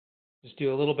just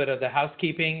do a little bit of the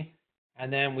housekeeping,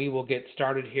 and then we will get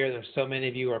started here. There's so many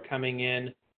of you who are coming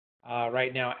in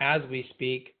right now as we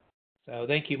speak. So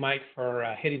thank you, Mike, for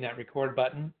hitting that record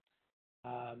button.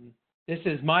 This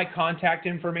is my contact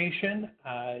information.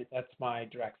 That's my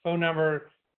direct phone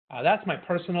number. That's my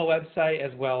personal website,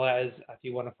 as well as if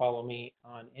you want to follow me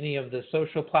on any of the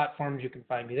social platforms, you can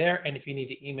find me there. And if you need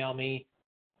to email me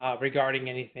regarding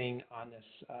anything on this,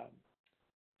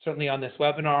 certainly on this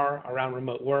webinar around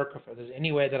remote work, if there's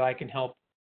any way that I can help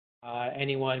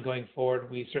anyone going forward,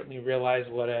 we certainly realize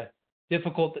what a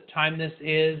difficult time this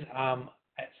is.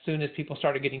 As soon as people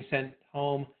started getting sent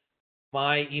home,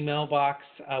 my email box,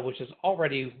 which is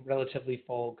already relatively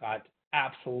full, got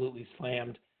absolutely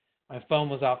slammed. My phone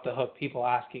was off the hook, people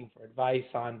asking for advice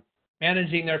on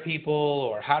managing their people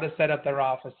or how to set up their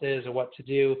offices or what to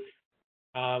do.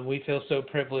 We feel so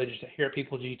privileged here at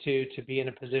People G2 to be in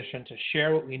a position to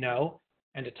share what we know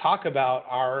and to talk about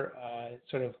our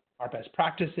sort of our best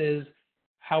practices,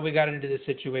 how we got into this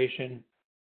situation,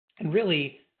 and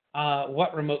really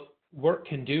what remote work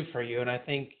can do for you. And I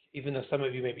think even though some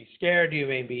of you may be scared, you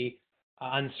may be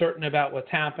uncertain about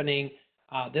what's happening,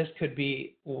 this could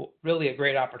be really a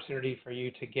great opportunity for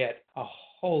you to get a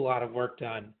whole lot of work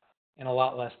done in a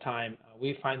lot less time.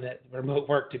 We find that remote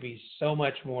work to be so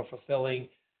much more fulfilling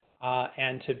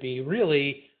and to be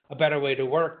really a better way to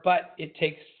work, but it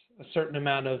takes a certain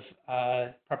amount of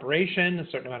preparation, a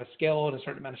certain amount of skill, and a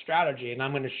certain amount of strategy. And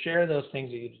I'm going to share those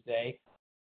things with you today.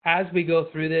 As we go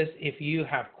through this, if you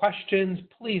have questions,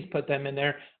 please put them in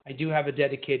there. I do have a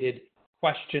dedicated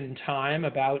question time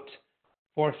about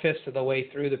 4/5 of the way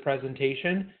through the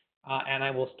presentation, and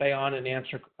I will stay on and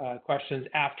answer questions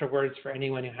afterwards for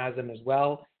anyone who has them as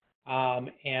well.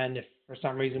 And if for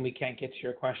some reason we can't get to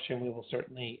your question, we will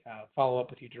certainly follow up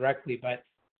with you directly. But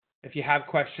if you have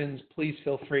questions, please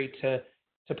feel free to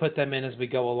put them in as we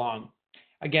go along.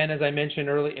 Again, as I mentioned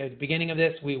earlier at the beginning of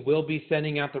this, we will be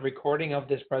sending out the recording of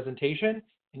this presentation,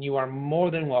 and you are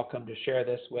more than welcome to share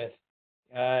this with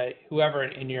whoever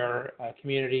in your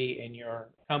community, in your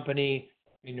company,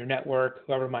 in your network,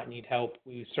 whoever might need help.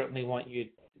 We certainly want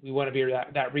to be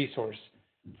that resource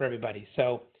for everybody.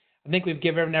 So I think we've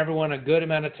given everyone a good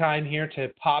amount of time here to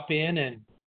pop in and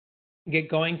get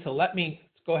going. So let's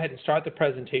go ahead and start the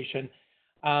presentation.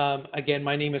 Again,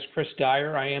 my name is Chris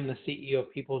Dyer. I am the CEO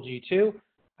of People G2.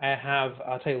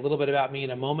 I'll tell you a little bit about me in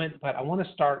a moment, but I want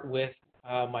to start with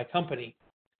my company,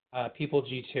 People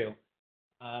G2.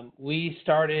 We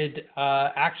started,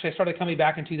 actually I started coming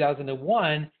back in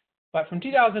 2001, but from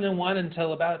 2001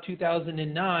 until about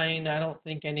 2009, I don't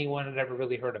think anyone had ever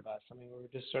really heard of us. I mean, we were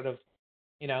just sort of,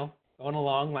 going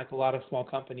along like a lot of small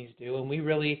companies do, and we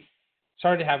really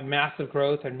started to have massive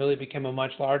growth and really became a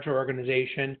much larger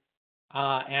organization,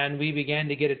 and we began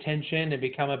to get attention and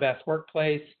become a best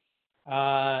workplace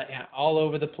all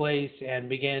over the place, and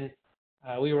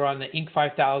we were on the Inc.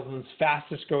 5000's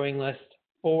fastest growing list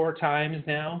 4 times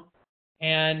now.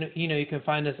 And, you can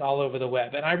find us all over the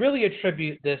web. And I really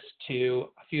attribute this to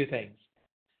a few things.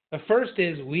 The first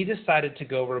is we decided to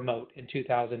go remote in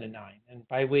 2009. And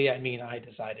by we, I mean I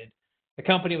decided. The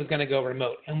company was going to go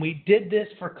remote. And we did this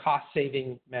for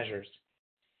cost-saving measures.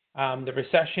 The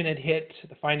recession had hit.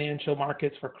 The financial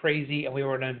markets were crazy. And we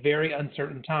were in a very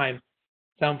uncertain time.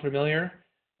 Sound familiar?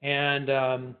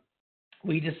 And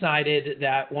we decided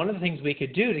that one of the things we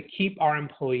could do to keep our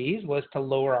employees was to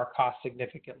lower our costs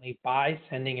significantly by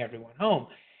sending everyone home.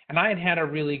 And I had a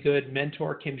really good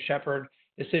mentor, Kim Shepard,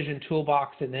 Decision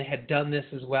Toolbox, and they had done this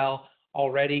as well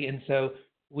already. And so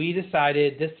we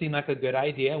decided this seemed like a good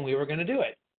idea and we were going to do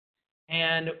it.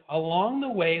 And along the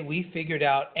way, we figured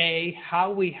out, A,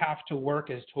 how we have to work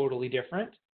is totally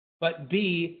different, but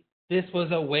B, this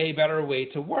was a way better way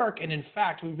to work. And in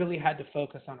fact, we really had to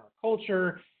focus on our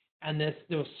culture. And there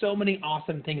were so many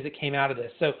awesome things that came out of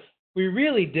this. So we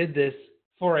really did this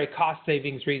for a cost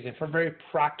savings reason, for a very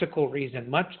practical reason,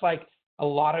 much like a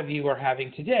lot of you are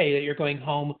having today, that you're going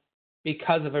home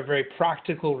because of a very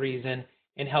practical reason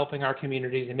in helping our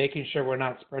communities and making sure we're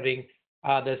not spreading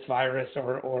this virus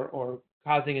or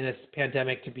causing this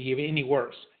pandemic to be any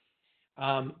worse.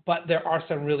 But there are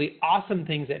some really awesome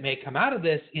things that may come out of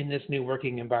this in this new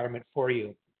working environment for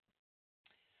you.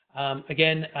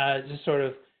 Again, just sort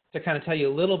of to kind of tell you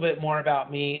a little bit more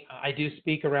about me, I do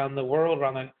speak around the world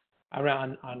around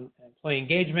on employee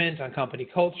engagement, on company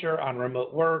culture, on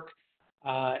remote work,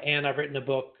 and I've written a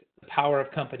book, The Power of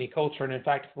Company Culture. And in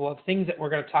fact, the things that we're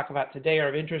going to talk about today are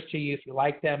of interest to you. If you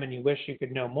like them and you wish you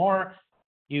could know more,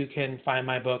 you can find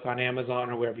my book on Amazon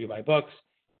or wherever you buy books,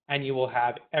 and you will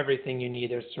have everything you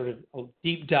need. There's sort of a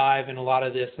deep dive in a lot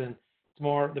of this, and it's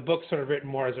more, the book's sort of written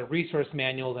more as a resource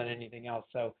manual than anything else.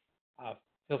 So uh,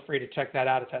 feel free to check that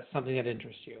out if that's something that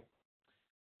interests you.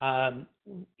 Um,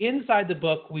 Inside the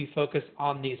book, we focus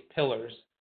on these pillars.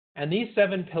 And these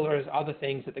 7 pillars are the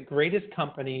things that the greatest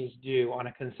companies do on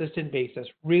a consistent basis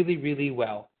really, really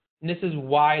well. And this is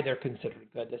why they're considered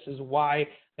good. This is why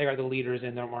they are the leaders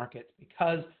in their markets,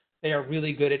 because they are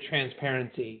really good at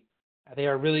transparency. They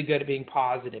are really good at being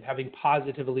positive, having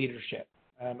positive leadership,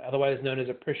 otherwise known as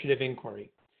appreciative inquiry.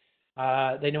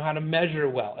 They know how to measure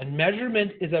well. And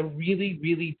measurement is a really,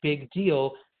 really big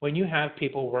deal when you have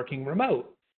people working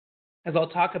remote. As I'll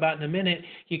talk about in a minute,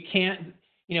 you can't,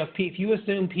 if you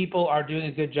assume people are doing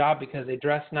a good job because they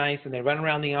dress nice and they run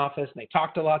around the office and they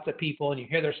talk to lots of people and you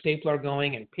hear their stapler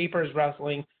going and papers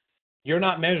rustling, you're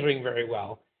not measuring very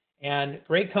well. And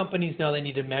great companies know they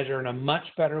need to measure in a much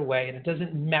better way. And it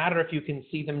doesn't matter if you can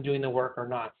see them doing the work or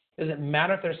not. It doesn't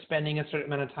matter if they're spending a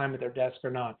certain amount of time at their desk or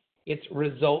not. It's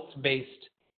results-based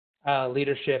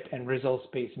leadership and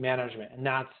results-based management. And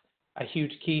that's a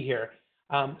huge key here.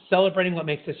 Celebrating what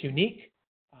makes us unique,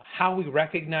 how we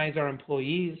recognize our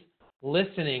employees,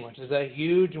 listening, which is a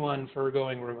huge one for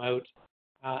going remote,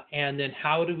 and then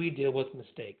how do we deal with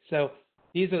mistakes. So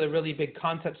these are the really big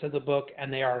concepts of the book,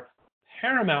 and they are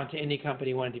paramount to any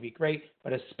company wanting to be great,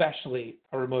 but especially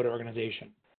a remote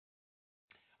organization.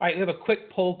 All right, we have a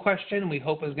quick poll question we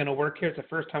hope is going to work here. It's the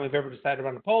first time we've ever decided to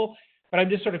run a poll, but I'm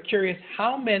just sort of curious,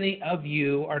 how many of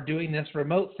you are doing this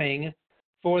remote thing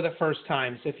for the first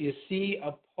time? So if you see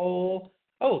a poll,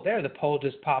 oh, there, the poll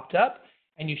just popped up,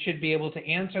 and you should be able to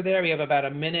answer there. We have about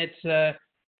a minute for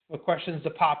questions to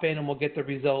pop in, and we'll get the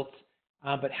results.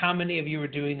 But how many of you are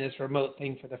doing this remote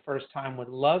thing for the first time? Would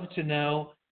love to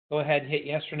know. Go ahead and hit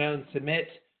yes or no and submit.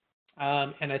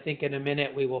 And I think in a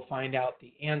minute we will find out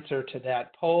the answer to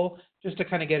that poll, just to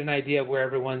kind of get an idea of where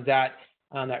everyone's at.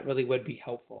 That really would be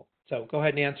helpful. So go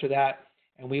ahead and answer that,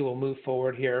 and we will move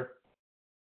forward here.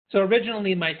 So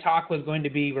originally my talk was going to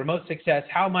be remote success,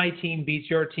 how my team beats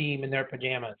your team in their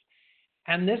pajamas.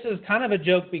 And this is kind of a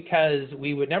joke because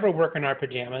we would never work in our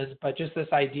pajamas, but just this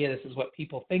idea, this is what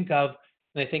people think of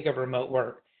when they think of remote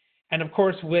work. And of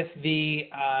course, with the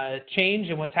change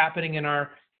and what's happening in our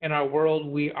world,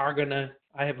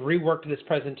 I have reworked this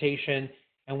presentation,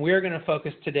 and we're going to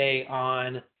focus today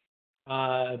on,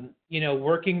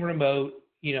 working remote,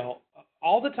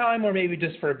 all the time or maybe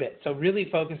just for a bit. So really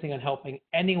focusing on helping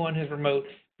anyone who's remote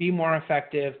be more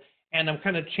effective. And I'm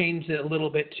kind of changed it a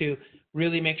little bit to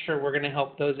really make sure we're going to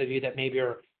help those of you that maybe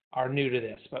are new to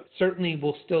this. But certainly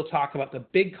we'll still talk about the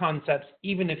big concepts,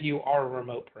 even if you are a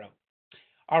remote pro.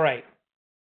 All right.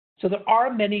 So there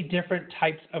are many different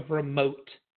types of remote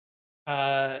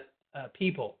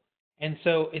people. And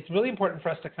so it's really important for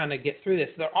us to kind of get through this.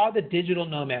 There are the digital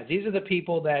nomads. These are the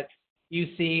people that you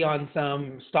see on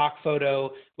some stock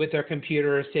photo with their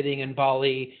computer sitting in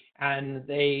Bali, and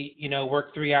they,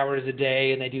 work 3 hours a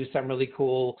day and they do some really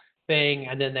cool thing,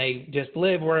 and then they just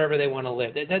live wherever they want to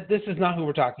live. This is not who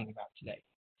we're talking about today.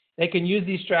 They can use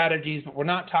these strategies, but we're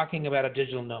not talking about a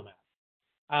digital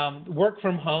nomad. Work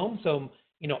from home. So,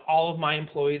 all of my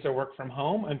employees are work from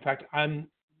home. In fact, I'm,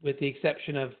 with the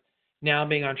exception of now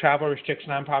being on travel restriction,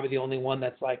 I'm probably the only one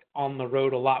that's like on the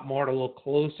road a lot more, a little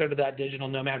closer to that digital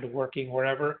nomad, working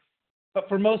wherever. But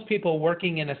for most people,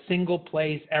 working in a single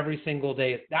place every single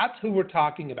day, that's who we're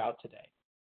talking about today.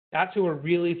 That's who we're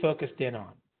really focused in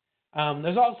on.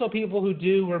 There's also people who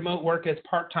do remote work as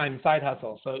part-time side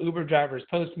hustle. So Uber drivers,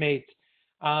 Postmates,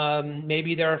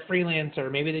 maybe they're a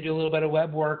freelancer, maybe they do a little bit of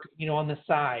web work, on the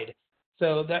side.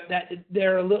 So that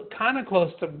they're a little kind of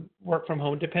close to work from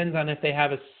home. Depends on if they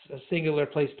have a singular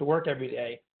place to work every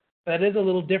day. But that is a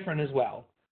little different as well.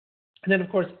 And then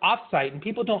of course offsite, and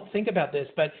people don't think about this,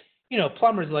 but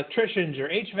plumbers, electricians, your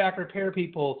HVAC repair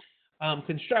people,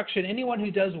 construction, anyone who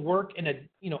does work in a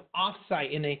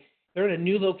offsite they're in a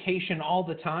new location all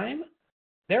the time,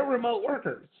 they're remote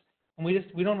workers. And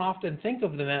we don't often think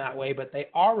of them that way, but they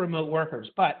are remote workers.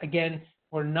 But again,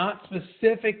 we're not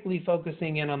specifically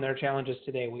focusing in on their challenges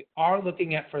today. We are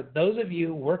looking at, for those of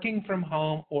you working from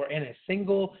home or in a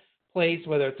single place,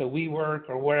 whether it's a WeWork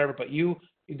or wherever, but you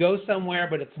go somewhere,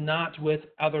 but it's not with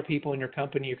other people in your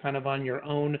company. You're kind of on your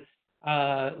own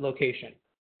location.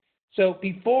 So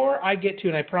before I get to,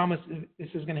 and I promise this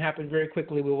is going to happen very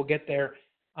quickly, we will get there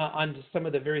onto some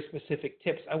of the very specific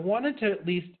tips. I wanted to, at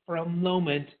least for a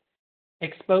moment,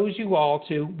 expose you all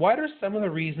to what are some of the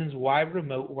reasons why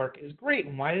remote work is great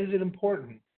and why is it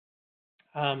important.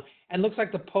 And looks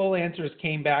like the poll answers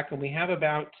came back, and we have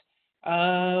about,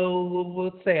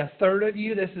 let's say, a third of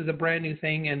you. This is a brand new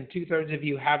thing, and 2/3 of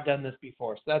you have done this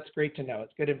before. So that's great to know.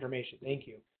 It's good information. Thank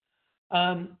you.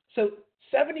 So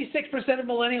 76% of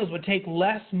millennials would take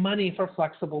less money for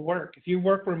flexible work. If you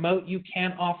work remote, you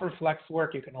can offer flex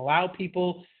work. You can allow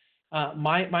people,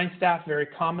 my staff very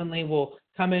commonly will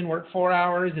come in, work 4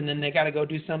 hours, and then they got to go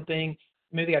do something.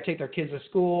 Maybe they got to take their kids to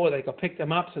school, or they go pick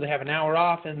them up, so they have an hour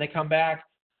off, and they come back,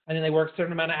 and then they work a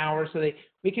certain amount of hours. So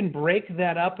we can break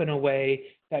that up in a way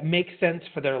that makes sense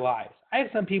for their lives. I have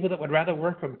some people that would rather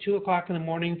work from 2 o'clock in the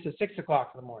morning to 6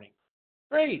 o'clock in the morning.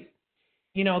 Great.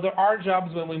 There are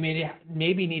jobs when we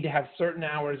maybe need to have certain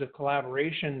hours of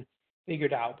collaboration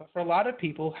figured out, but for a lot of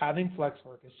people, having flex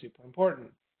work is super important.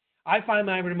 I find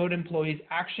my remote employees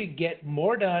actually get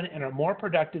more done and are more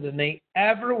productive than they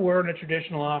ever were in a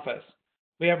traditional office.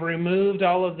 We have removed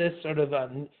all of this sort of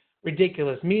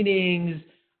ridiculous meetings,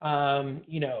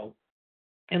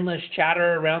 endless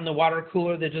chatter around the water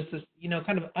cooler. That just this,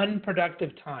 kind of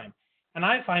unproductive time. And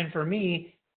I find for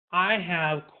me, I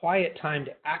have quiet time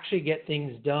to actually get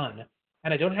things done,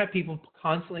 and I don't have people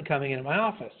constantly coming into my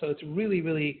office. So it's really,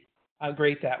 really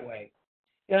great that way.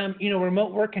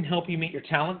 Remote work can help you meet your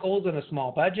talent goals on a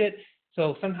small budget.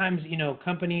 So sometimes,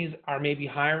 companies are maybe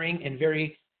hiring in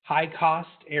very high-cost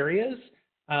areas.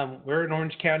 We're in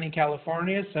Orange County,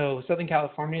 California, so Southern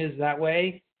California is that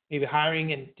way, maybe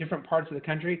hiring in different parts of the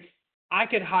country. I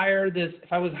could hire this,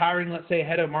 if I was hiring, let's say, a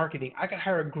head of marketing, I could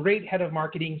hire a great head of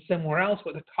marketing somewhere else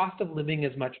where the cost of living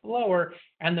is much lower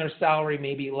and their salary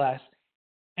may be less.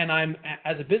 And I'm,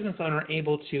 as a business owner,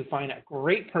 able to find a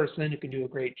great person who can do a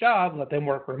great job, let them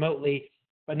work remotely,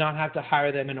 but not have to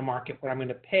hire them in a market where I'm going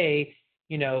to pay,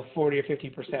 40 or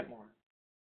 50%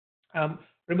 more.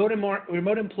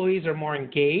 Remote employees are more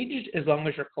engaged as long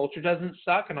as your culture doesn't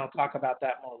suck, and I'll talk about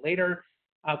that more later.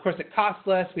 Of course, it costs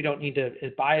less. We don't need to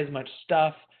buy as much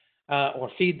stuff or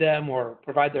feed them or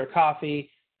provide their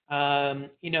coffee.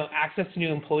 Access to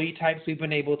new employee types. We've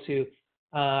been able to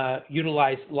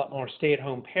utilize a lot more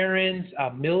stay-at-home parents,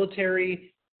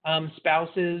 military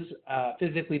spouses,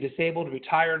 physically disabled,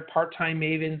 retired, part-time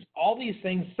mavens. All these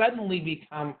things suddenly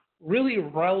become really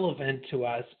relevant to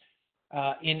us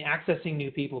in accessing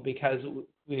new people because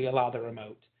we allow the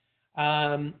remote.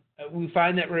 We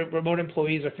find that remote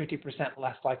employees are 50%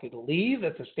 less likely to leave.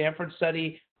 That's a Stanford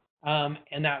study,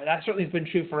 and that certainly has been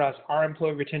true for us. Our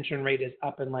employee retention rate is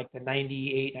up in like the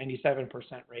 98,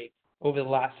 97% rate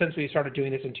over since we started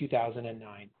doing this in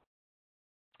 2009.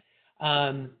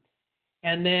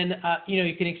 And then,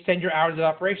 you can extend your hours of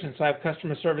operation. So I have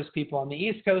customer service people on the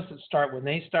East Coast that start when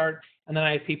they start, and then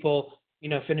I have people,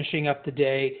 finishing up the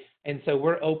day. And so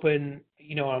we're open,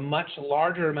 a much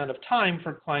larger amount of time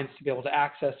for clients to be able to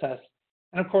access us.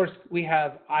 And of course, we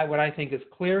have what I think is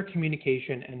clear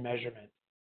communication and measurement.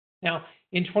 Now,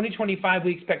 in 2025,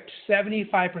 we expect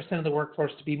 75% of the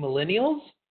workforce to be millennials,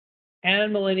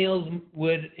 and millennials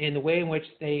would, in the way in which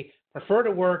they prefer to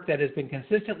work, that has been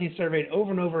consistently surveyed over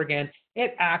and over again,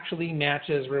 it actually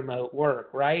matches remote work,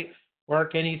 right?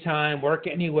 Work anytime, work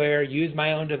anywhere, use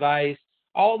my own device.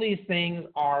 All these things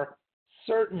are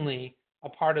certainly a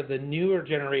part of the newer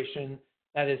generation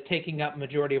that is taking up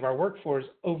majority of our workforce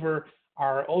over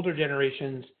our older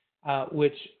generations,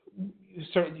 which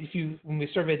certainly, when we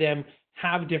survey them,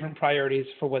 have different priorities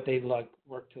for what they'd like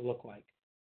work to look like.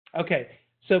 Okay,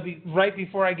 so right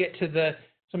before I get to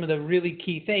some of the really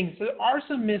key things, there are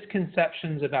some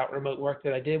misconceptions about remote work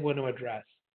that I did want to address.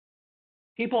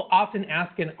 People often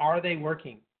ask, are they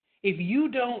working? If you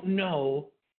don't know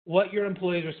what your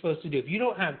employees are supposed to do, if you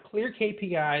don't have clear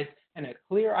KPIs and a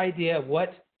clear idea of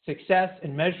what success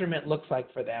and measurement looks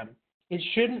like for them, it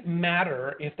shouldn't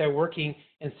matter if they're working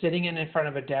and sitting in front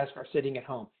of a desk or sitting at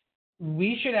home.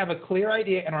 We should have a clear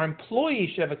idea, and our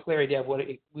employees should have a clear idea of what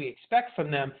we expect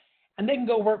from them, and they can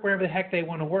go work wherever the heck they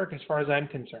want to work as far as I'm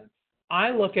concerned.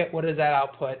 I look at what is that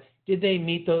output. Did they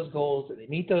meet those goals? Did they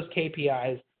meet those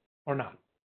KPIs or not?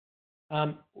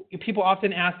 People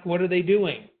often ask, what are they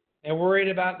doing? They're worried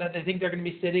about that. They think they're going to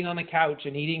be sitting on the couch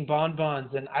and eating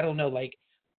bonbons and I don't know, like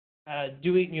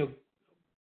doing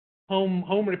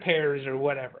home repairs or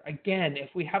whatever. Again, if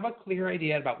we have a clear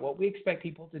idea about what we expect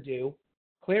people to do,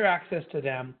 clear access to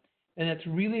them, then it's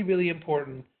really, really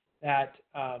important that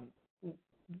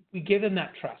we give them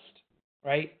that trust,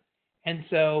 right? And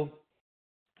so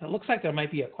it looks like there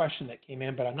might be a question that came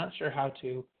in, but I'm not sure how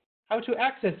to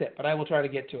access it, but I will try to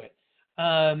get to it.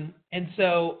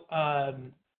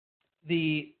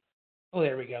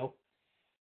 There we go.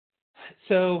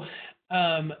 So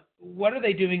what are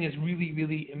they doing is really,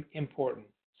 really important.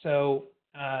 So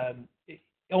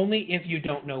only if you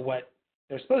don't know what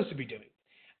they're supposed to be doing.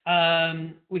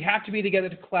 We have to be together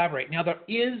to collaborate. Now, there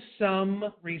is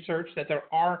some research that there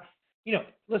are,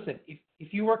 listen,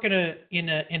 if you work in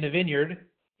a vineyard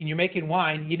and you're making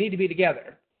wine, you need to be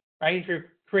together. right? If you're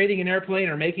creating an airplane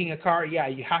or making a car, yeah,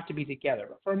 you have to be together.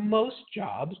 But for most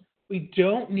jobs, we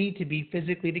don't need to be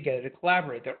physically together to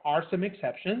collaborate. There are some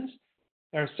exceptions.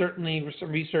 There are certainly some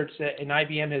research that in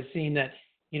IBM has seen that,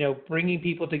 bringing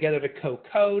people together to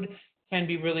co-code can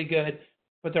be really good.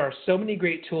 But there are so many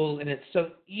great tools, and it's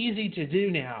so easy to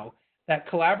do now that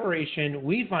collaboration,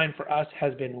 we find for us,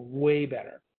 has been way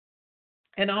better.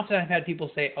 And often I've had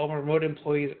people say, oh, remote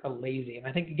employees are lazy. And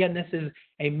I think, again, this is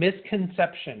a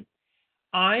misconception.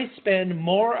 I spend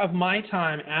more of my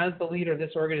time as the leader of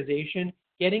this organization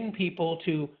getting people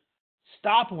to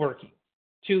stop working,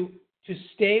 to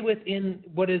stay within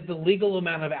what is the legal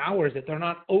amount of hours, that they're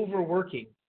not overworking,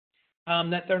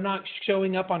 that they're not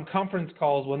showing up on conference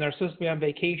calls when they're supposed to be on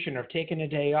vacation or taking a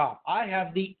day off. I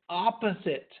have the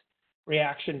opposite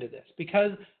reaction to this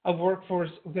because of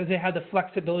workforce, because they have the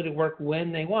flexibility to work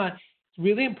when they want. It's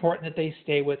really important that they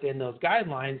stay within those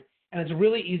guidelines, and it's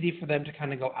really easy for them to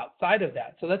kind of go outside of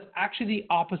that. So that's actually the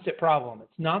opposite problem.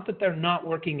 It's not that they're not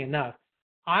working enough.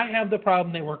 I have the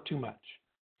problem they work too much,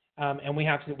 and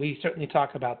we certainly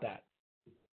talk about that.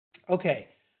 Okay,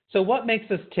 so what makes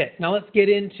us tick? Now let's get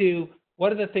into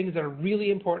what are the things that are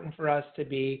really important for us to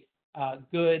be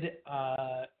good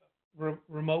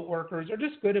remote workers, or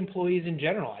just good employees in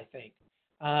general, I think.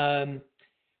 And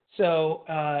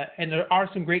there are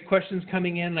some great questions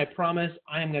coming in. I promise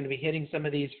I am going to be hitting some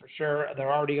of these for sure.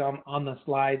 They're already on the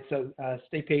slide, so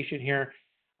stay patient here.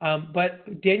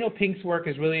 But Daniel Pink's work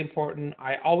is really important.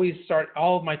 I always start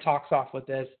all of my talks off with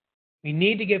this. We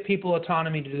need to give people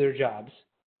autonomy to do their jobs.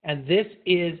 And this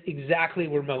is exactly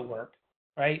remote work,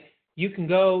 right? You can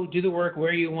go do the work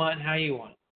where you want, how you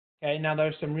want. Okay, now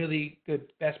there's some really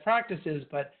good best practices,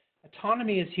 but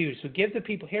autonomy is huge. So give the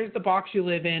people, here's the box you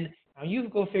live in. Now you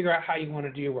go figure out how you want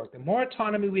to do your work. The more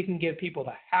autonomy we can give people,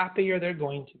 the happier they're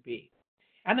going to be,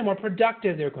 and the more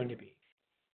productive they're going to be.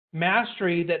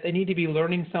 Mastery, that they need to be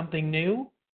learning something new.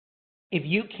 If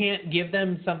you can't give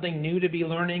them something new to be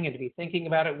learning and to be thinking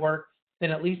about at work,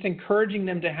 then at least encouraging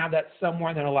them to have that somewhere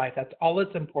in their life. That's all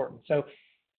that's important. So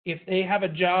if they have a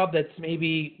job that's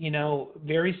maybe,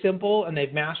 very simple and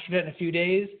they've mastered it in a few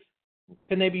days,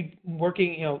 can they be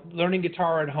working, learning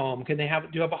guitar at home? Can they have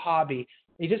a hobby?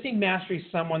 They just need mastery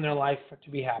somewhere in their life to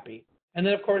be happy. And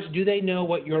then, of course, do they know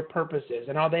what your purpose is?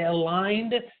 And are they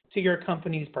aligned to your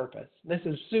company's purpose? This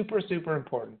is super, super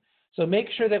important. So make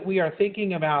sure that we are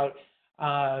thinking about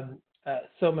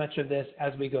so much of this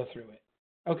as we go through it.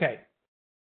 Okay.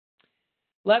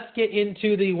 Let's get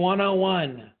into the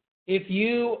 101. If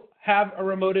you have a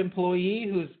remote employee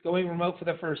who's going remote for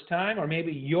the first time, or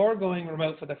maybe you're going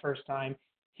remote for the first time,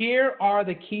 here are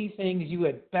the key things you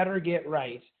had better get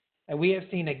right. And we have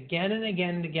seen again and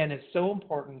again and again, it's so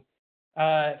important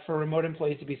for remote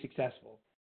employees to be successful.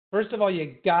 First of all,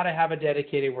 you got to have a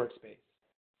dedicated workspace.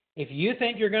 If you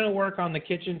think you're going to work on the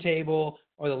kitchen table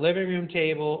or the living room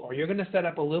table, or you're going to set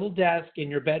up a little desk in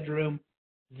your bedroom,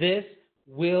 this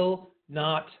will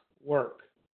not work.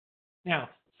 Now,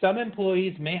 some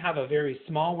employees may have a very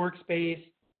small workspace.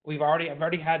 I've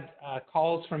already had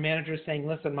calls from managers saying,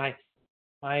 listen, my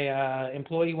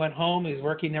employee went home, he's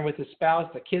working there with his spouse,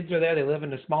 the kids are there, they live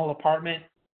in a small apartment.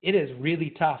 It is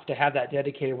really tough to have that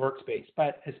dedicated workspace,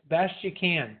 but as best you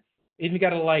can. If you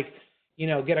got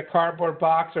to get a cardboard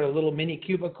box or a little mini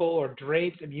cubicle or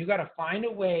drapes, you got to find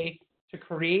a way to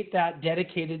create that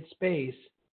dedicated space,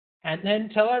 and then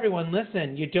tell everyone,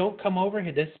 listen, you don't come over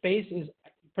here. This space is,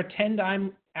 pretend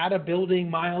I'm at a building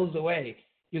miles away.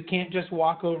 You can't just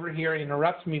walk over here and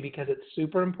interrupt me, because it's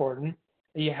super important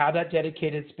that you have that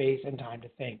dedicated space and time to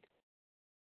think.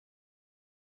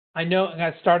 I know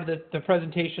I started the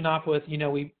presentation off with,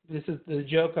 this is the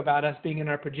joke about us being in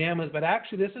our pajamas, but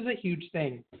actually this is a huge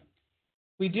thing.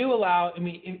 We do allow,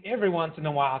 every once in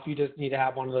a while, if you just need to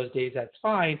have one of those days, that's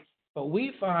fine. But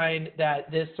we find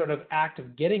that this sort of act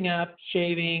of getting up,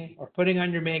 shaving, or putting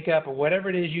on your makeup, or whatever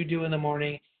it is you do in the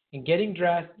morning, and getting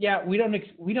dressed, yeah, we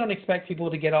don't expect people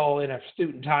to get all in a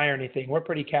suit and tie or anything. We're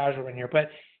pretty casual in here. But,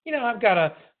 I've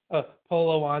got a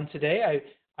polo on today.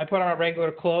 I put on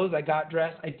regular clothes. I got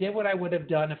dressed. I did what I would have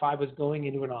done if I was going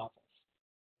into an office.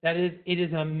 It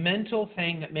is a mental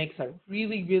thing that makes a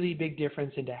really, really big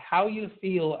difference into how you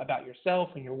feel about yourself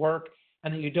and your work,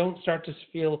 and that you don't start to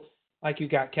feel like you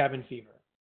got cabin fever.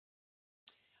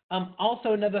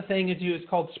 Also, another thing to do is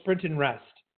called sprint and rest.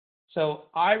 So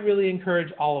I really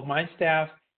encourage all of my staff,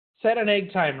 set an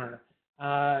egg timer,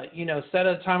 set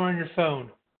a timer on your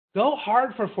phone. Go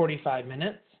hard for 45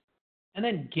 minutes, and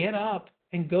then get up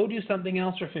and go do something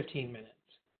else for 15 minutes.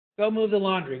 Go move the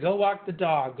laundry, go walk the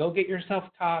dog, go get yourself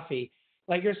coffee,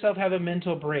 let yourself have a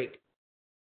mental break.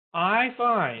 I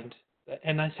find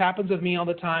and this happens with me all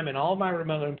the time and all of my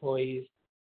remote employees,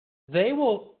 they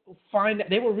will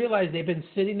realize they've been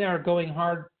sitting there going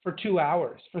hard for 2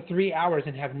 hours, for 3 hours,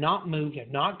 and have not moved,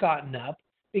 have not gotten up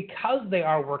because they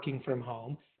are working from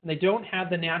home and they don't have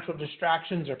the natural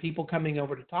distractions or people coming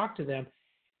over to talk to them.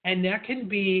 And that can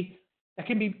be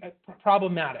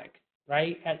problematic,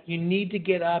 right? You need to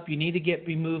get up, you need to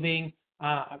be moving.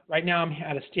 Right now I'm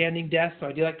at a standing desk, so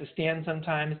I do like to stand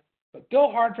sometimes, but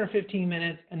go hard for 15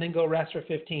 minutes and then go rest for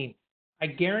 15. I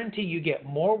guarantee you get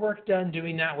more work done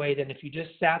doing that way than if you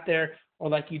just sat there or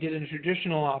like you did in a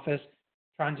traditional office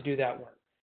trying to do that work.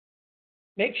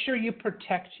 Make sure you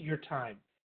protect your time.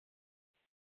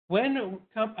 When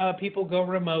people go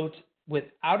remote,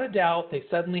 without a doubt, they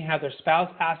suddenly have their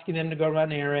spouse asking them to go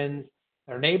run errands,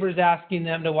 their neighbors asking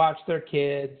them to watch their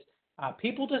kids,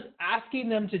 people just asking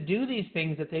them to do these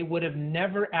things that they would have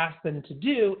never asked them to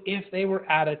do if they were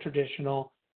at a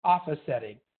traditional office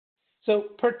setting. So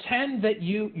pretend that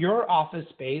your office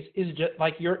space is just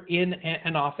like you're in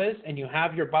an office and you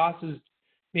have your bosses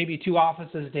maybe 2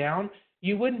 offices down.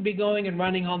 You wouldn't be going and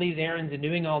running all these errands and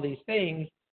doing all these things,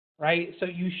 right? So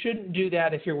you shouldn't do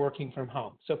that if you're working from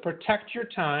home. So protect your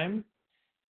time.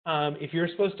 If you're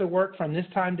supposed to work from this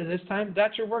time to this time,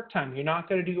 that's your work time. You're not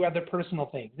going to do other personal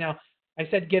things. Now, I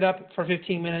said get up for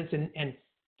 15 minutes and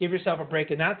give yourself a break,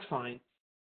 and that's fine.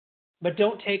 But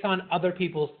don't take on other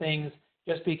people's things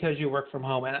just because you work from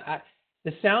home. And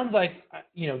this sounds like,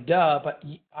 duh, but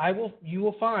you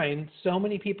will find so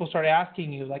many people start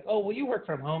asking you like, oh, well, you work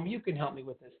from home, you can help me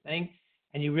with this thing.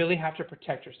 And you really have to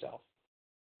protect yourself.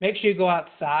 Make sure you go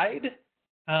outside.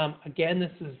 Again,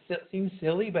 seems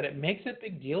silly, but it makes a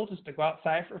big deal just to go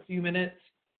outside for a few minutes.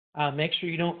 Make sure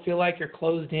you don't feel like you're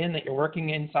closed in, that you're working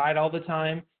inside all the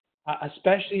time,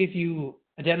 especially if you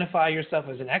identify yourself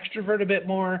as an extrovert a bit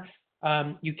more.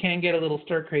 You can get a little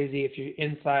stir crazy if you're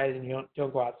inside and you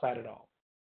don't go outside at all.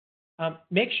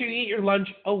 Make sure you eat your lunch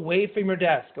away from your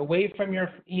desk, away from your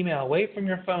email, away from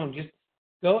your phone. Just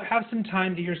go have some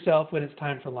time to yourself when it's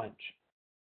time for lunch.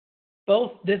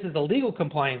 This is a legal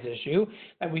compliance issue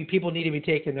that people need to be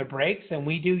taking their breaks, and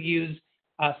we do use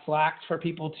Slack for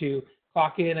people to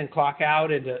clock in and clock out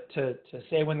and to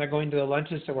say when they're going to the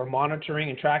lunches, so we're monitoring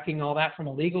and tracking all that from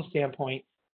a legal standpoint.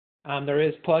 There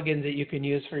is plugins that you can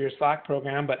use for your Slack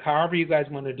program, but however you guys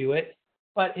want to do it.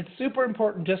 But it's super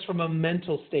important just from a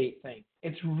mental state thing.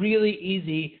 It's really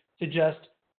easy to just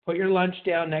put your lunch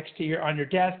down on your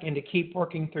desk and to keep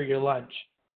working through your lunch.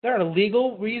 There are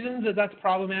legal reasons that that's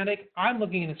problematic. I'm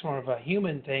looking at this more of a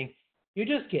human thing. You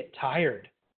just get tired,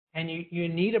 and you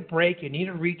need a break, you need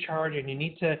a recharge, and you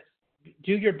need to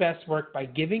do your best work by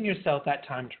giving yourself that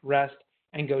time to rest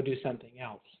and go do something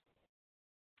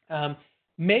else.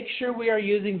 Make sure we are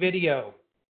using video.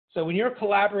 So when you're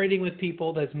collaborating with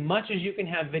people, as much as you can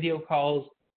have video calls,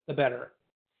 the better.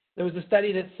 There was a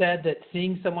study that said that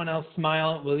seeing someone else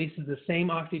smile releases the same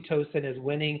oxytocin as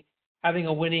having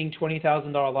a winning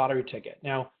 $20,000 lottery ticket.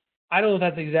 Now, I don't know if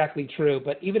that's exactly true,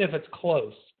 but even if it's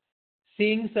close,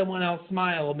 seeing someone else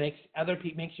smile makes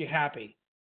you happy.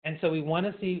 And so we want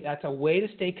to see, that's a way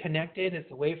to stay connected.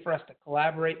 It's a way for us to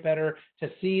collaborate better, to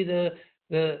see the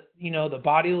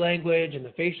body language and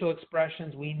the facial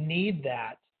expressions. We need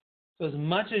that. So as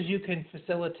much as you can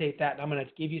facilitate that, and I'm going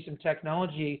to give you some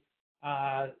technology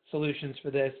solutions for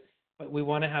this, but we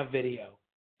want to have video.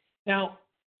 Now,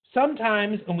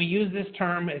 sometimes when we use this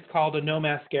term, it's called a no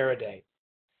mascara day.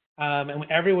 And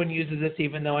everyone uses this,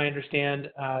 even though I understand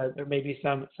there may be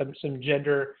some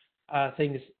gender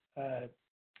things, that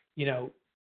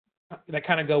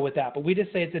kind of go with that. But we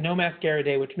just say it's a no mascara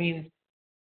day, which means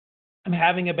I'm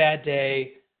having a bad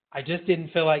day. I just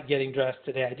didn't feel like getting dressed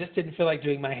today. I just didn't feel like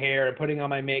doing my hair and putting on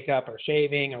my makeup or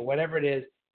shaving or whatever it is.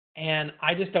 And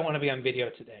I just don't want to be on video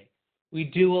today. We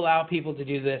do allow people to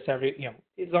do this as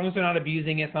long as they're not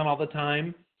abusing it, not all the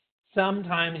time.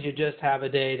 Sometimes you just have a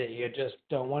day that you just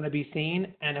don't want to be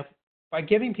seen. And by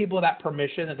giving people that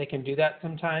permission that they can do that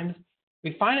sometimes,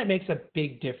 we find it makes a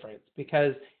big difference,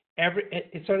 because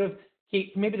it sort of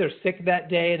maybe they're sick that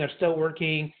day and they're still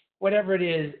working, whatever it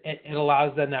is, it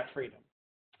allows them that freedom.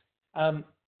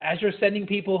 As you're sending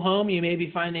people home, you may be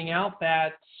finding out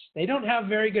that they don't have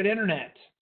very good internet.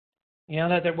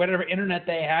 That whatever internet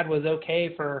they had was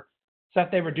okay for stuff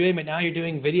they were doing, but now you're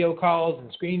doing video calls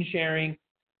and screen sharing.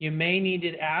 You may need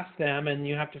to ask them, and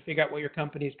you have to figure out what your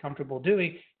company is comfortable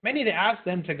doing. You may need to ask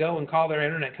them to go and call their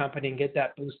internet company and get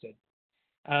that boosted.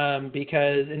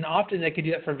 And often they can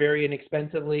do that for very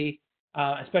inexpensively,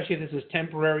 especially if this is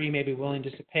temporary. You may be willing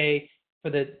just to pay for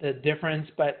the difference,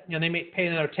 but they may pay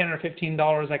another $10 or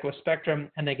 $15 like with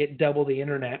Spectrum, and they get double the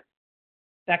internet.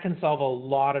 That can solve a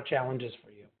lot of challenges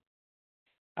for you.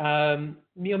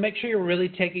 Make sure you're really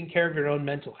taking care of your own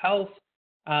mental health.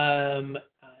 And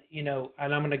I'm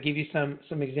going to give you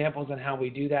some examples on how we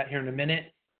do that here in a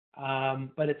minute.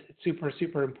 But it's super,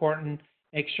 super important.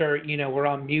 Make sure, we're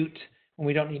on mute when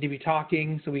we don't need to be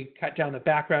talking, so we cut down the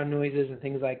background noises and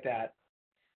things like that.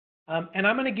 And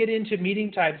I'm going to get into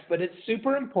meeting types, but it's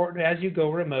super important as you go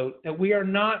remote that we are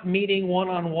not meeting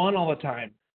one-on-one all the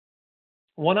time.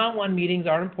 One-on-one meetings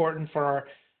are important for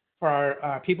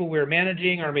our people we're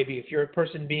managing, or maybe if you're a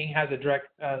person has a direct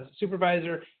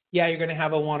supervisor, yeah, you're going to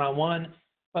have a one-on-one.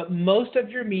 But most of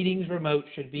your meetings remote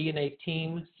should be in a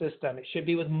team system. It should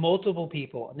be with multiple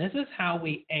people. And this is how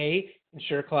we, A,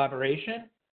 ensure collaboration,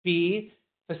 B,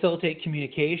 facilitate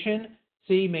communication,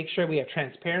 C, make sure we have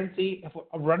transparency. If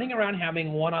we're running around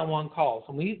having one-on-one calls,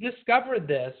 and we discovered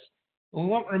this when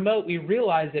we went remote, we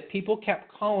realized that people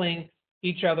kept calling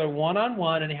each other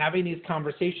one-on-one and having these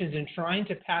conversations and trying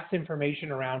to pass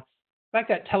information around. It's like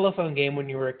that telephone game when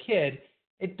you were a kid.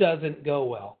 It doesn't go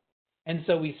well. And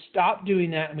so we stopped doing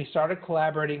that and we started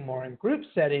collaborating more in group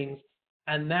settings,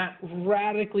 and that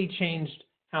radically changed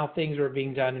how things were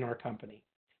being done in our company.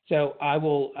 So I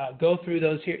will go through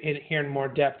those here in more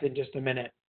depth in just a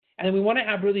minute. And then we want to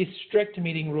have really strict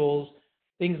meeting rules,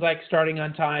 things like starting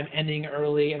on time, ending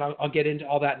early, and I'll get into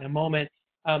all that in a moment.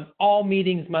 All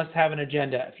meetings must have an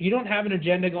agenda. If you don't have an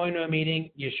agenda going to a meeting,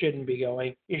 you shouldn't be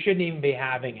going. You shouldn't even be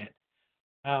having it.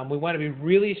 We want to be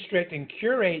really strict and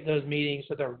curate those meetings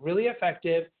so they're really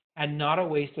effective and not a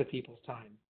waste of people's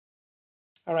time.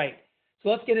 All right, so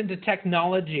let's get into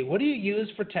technology. What do you use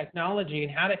for technology,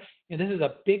 and how to, this is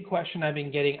a big question I've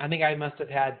been getting. I think I must have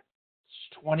had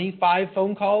 25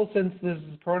 phone calls since this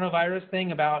coronavirus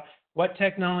thing about what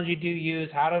technology do you use,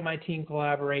 how does my team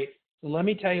collaborate. So let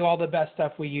me tell you all the best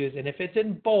stuff we use, and if it's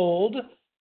in bold,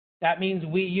 that means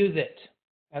we use it.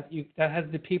 That has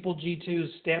the People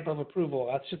G2 stamp of approval.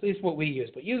 That's at least what we use.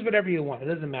 But use whatever you want.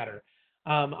 It doesn't matter.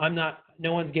 No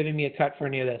one's giving me a cut for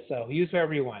any of this, so use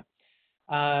whatever you want.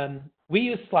 We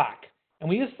use Slack, and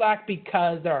we use Slack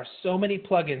because there are so many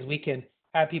plugins. We can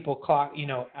have people clock,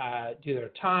 do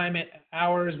their time at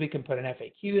hours. We can put an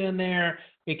FAQ in there.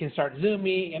 We can start Zoom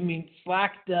meeting. I mean,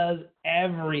 Slack does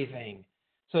everything.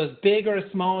 So as big or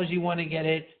as small as you want to get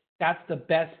it, that's the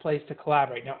best place to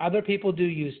collaborate. Now, other people do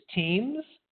use Teams.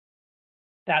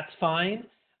 That's fine.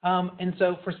 And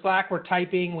so for Slack, we're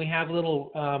typing. We have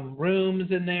little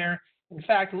rooms in there. In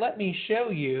fact, let me show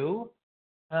you.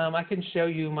 I can show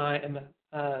you my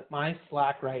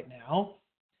Slack right now.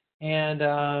 And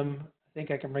I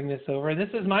think I can bring this over. This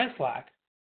is my Slack.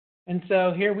 And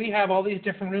so here we have all these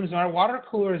different rooms. And our water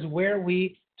cooler is where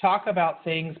we talk about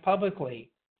things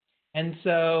publicly. And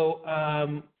so,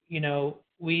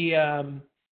 we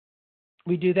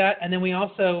do that. And then we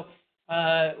also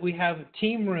we have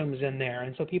team rooms in there,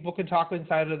 and so people can talk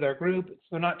inside of their group. So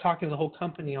they're not talking to the whole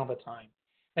company all the time.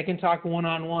 They can talk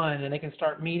one-on-one, and they can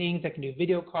start meetings. They can do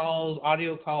video calls,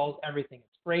 audio calls, everything.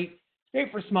 It's great. It's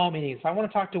great for small meetings. If I want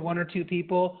to talk to one or two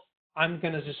people, I'm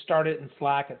going to just start it in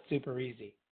Slack. It's super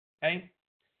easy. Okay.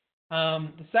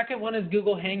 The second one is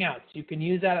Google Hangouts. You can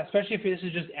use that, especially if this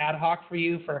is just ad hoc for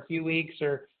you for a few weeks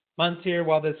or months here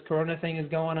while this Corona thing is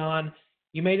going on.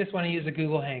 You may just want to use a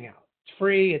Google Hangout. It's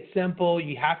free, it's simple,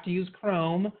 you have to use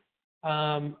Chrome,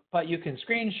 but you can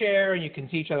screen share and you can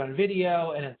see each other on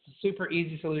video, and it's a super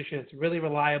easy solution. It's really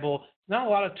reliable. Not a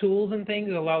lot of tools and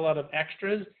things, a lot of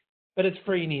extras, but it's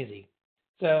free and easy.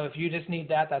 So if you just need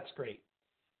that, that's great.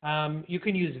 You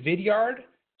can use Vidyard.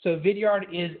 So Vidyard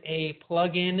is a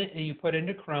plugin that you put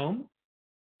into Chrome,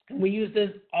 and we use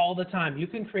this all the time. You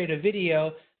can create a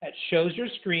video that shows your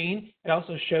screen. It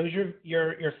also shows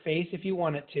your face if you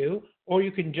want it to, or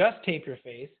you can just tape your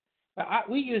face. But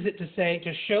we use it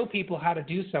to show people how to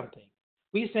do something.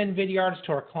 We send Vidyards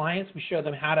to our clients. We show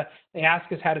them they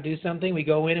ask us how to do something. We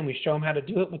go in and we show them how to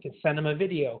do it. We can send them a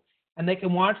video, and they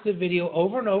can watch the video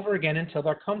over and over again until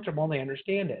they're comfortable and they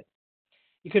understand it.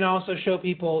 You can also show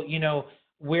people,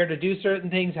 where to do certain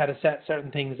things, how to set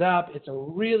certain things up. It's a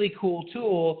really cool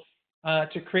tool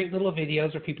to create little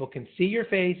videos where people can see your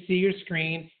face, see your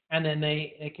screen, and then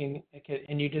they can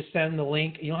and you just send the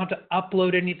link. You don't have to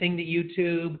upload anything to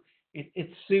YouTube.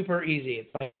 It's super easy.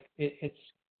 It's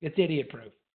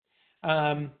idiot-proof.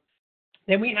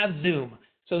 Then we have Zoom.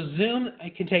 So Zoom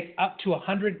can take up to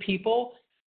 100 people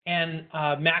and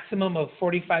a maximum of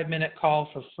 45-minute call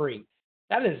for free.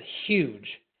 That is huge.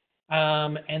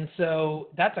 And so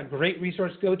that's a great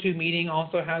resource. GoToMeeting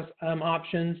also has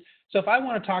options. So if I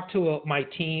want to talk to my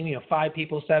team, 5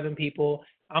 people, 7 people,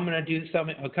 I'm going to do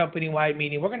a company-wide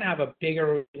meeting. We're going to have a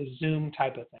bigger Zoom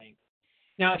type of thing.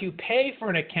 Now, if you pay for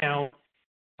an account,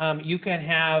 you can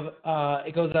have,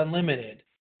 it goes unlimited.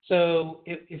 So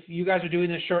if you guys are doing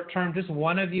this short term, just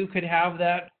one of you could have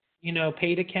that,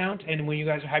 paid account. And when you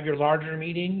guys have your larger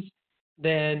meetings,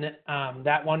 then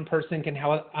that one person can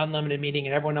have an unlimited meeting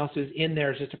and everyone else who's in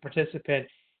there is just a participant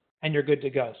and you're good to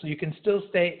go. So you can still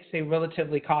stay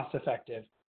relatively cost effective.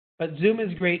 But Zoom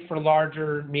is great for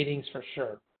larger meetings for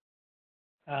sure.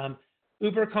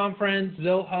 Uber Conference,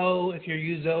 Zoho, if you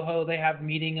use Zoho, they have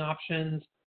meeting options.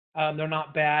 They're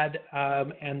not bad,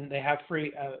 and they have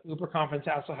free. Uber Conference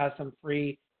also has some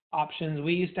free options.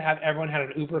 We used to have everyone had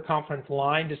an Uber Conference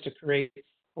line just to create.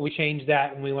 We changed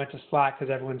that when we went to Slack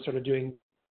because everyone's sort of doing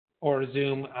or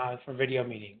Zoom for video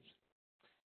meetings.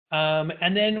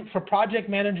 And then for project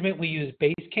management, we use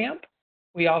Basecamp.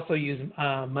 We also use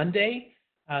Monday.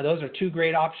 Those are two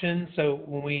great options. So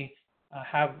when we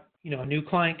have a new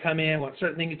client come in, want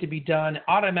certain things to be done, it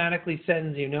automatically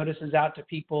sends notices out to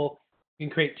people. You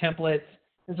can create templates.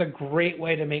 It's a great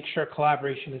way to make sure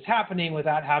collaboration is happening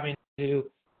without having to,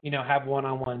 have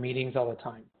one-on-one meetings all the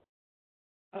time.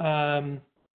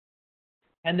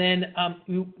 And then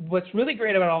what's really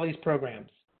great about all these programs,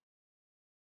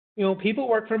 people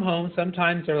work from home.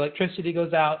 Sometimes their electricity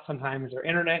goes out. Sometimes their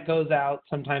internet goes out.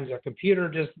 Sometimes their computer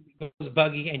just goes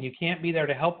buggy and you can't be there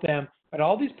to help them. But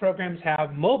all these programs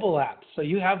have mobile apps. So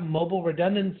you have mobile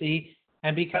redundancy.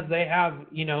 And because they have,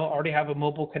 already have a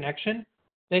mobile connection,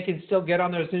 they can still get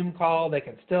on their Zoom call. They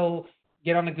can still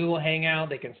get on the Google Hangout.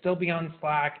 They can still be on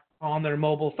Slack on their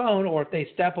mobile phone. Or if they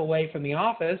step away from the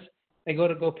office, they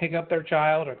go pick up their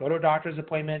child or go to a doctor's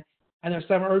appointment, and there's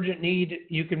some urgent need,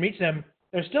 you can reach them.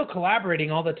 They're still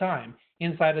collaborating all the time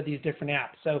inside of these different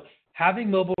apps. So having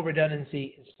mobile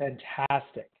redundancy is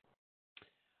fantastic.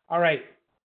 All right.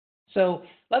 So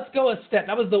let's go a step.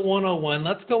 That was the 101.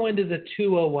 Let's go into the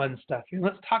 201 stuff here.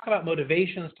 Let's talk about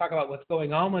motivation. Let's talk about what's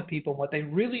going on with people, what they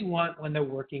really want when they're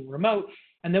working remote.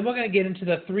 And then we're going to get into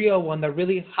the 301, the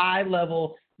really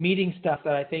high-level meeting stuff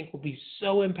that I think will be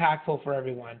so impactful for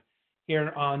everyone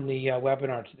here on the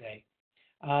webinar today.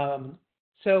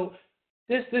 So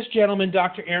this gentleman,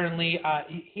 Dr. Aaron Lee,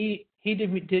 he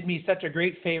did me such a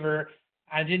great favor.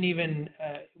 We didn't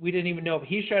even know, but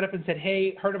he showed up and said,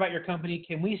 hey, heard about your company.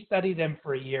 Can we study them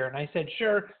for a year? And I said,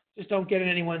 sure, just don't get in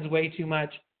anyone's way too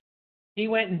much. He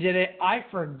went and did it. I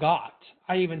forgot.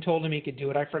 I even told him he could do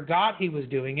it. I forgot he was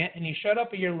doing it. And he showed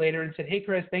up a year later and said, hey,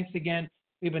 Chris, thanks again.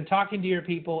 We've been talking to your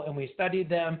people and we studied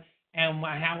them. And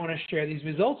I want to share these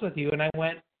results with you. And I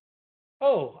went,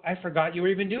 oh, I forgot you were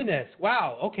even doing this.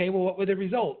 Wow. Okay. Well, what were the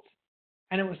results?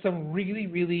 And it was some really,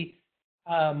 really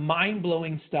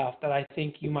mind-blowing stuff that I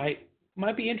think you might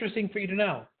be interesting for you to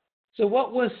know. So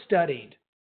what was studied?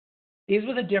 These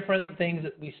were the different things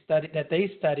that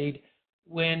they studied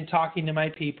when talking to my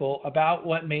people about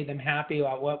what made them happy,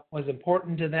 about what was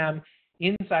important to them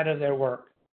inside of their work.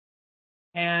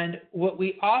 And what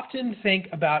we often think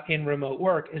about in remote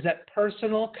work is that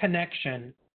personal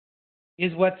connection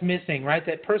is what's missing, right?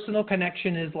 That personal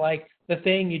connection is like the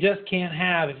thing you just can't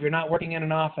have if you're not working in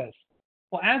an office.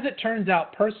 Well, as it turns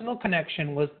out, personal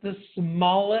connection was the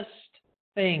smallest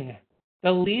thing,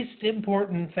 the least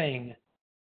important thing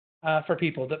for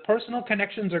people. The personal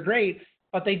connections are great,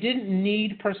 but they didn't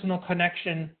need personal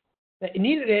connection. They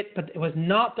needed it, but it was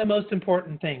not the most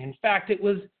important thing. In fact, it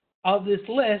was, of this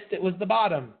list, it was the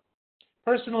bottom.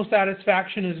 Personal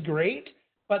satisfaction is great,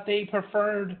 but they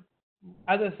preferred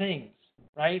other things,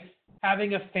 right?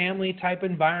 Having a family type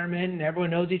environment and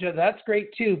everyone knows each other, that's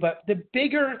great too. But the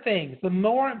bigger things, the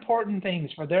more important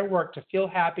things for their work to feel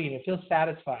happy and to feel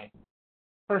satisfied,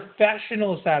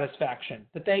 professional satisfaction,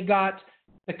 that they got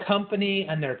the company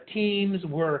and their teams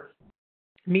were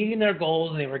meeting their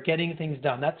goals and they were getting things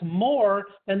done. That's more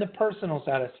than the personal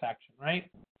satisfaction, right?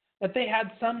 That they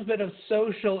had some bit of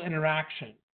social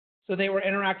interaction. So they were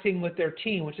interacting with their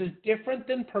team, which is different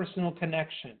than personal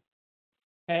connection.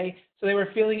 Okay? So they were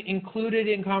feeling included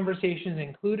in conversations,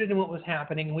 included in what was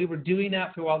happening, and we were doing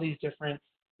that through all these different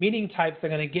meeting types I'm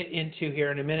going to get into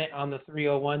here in a minute on the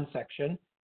 301 section.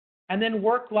 And then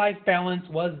work-life balance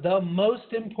was the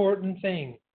most important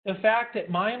thing. The fact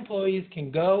that my employees can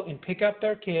go and pick up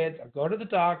their kids or go to the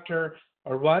doctor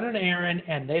or run an errand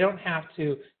and they don't have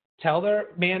to tell their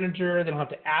manager, they don't have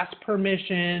to ask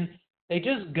permission, they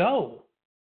just go.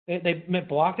 They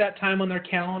block that time on their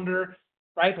calendar,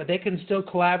 right? But they can still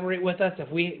collaborate with us.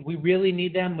 If we really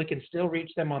need them, we can still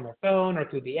reach them on their phone or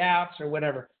through the apps or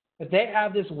whatever. But they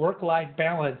have this work-life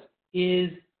balance is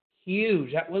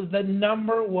huge. That was the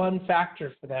number one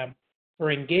factor for them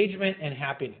for engagement and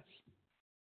happiness.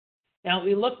 Now,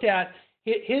 we looked at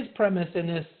his premise in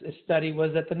this study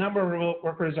was that the number of remote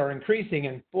workers are increasing,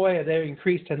 and boy, they've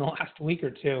increased in the last week or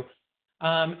two.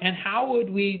 And how would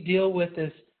we deal with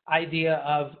this idea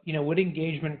of, would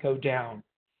engagement go down?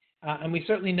 And we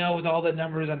certainly know with all the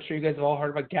numbers, I'm sure you guys have all heard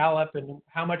about Gallup and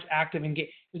how much active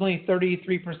engagement. There's only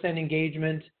 33%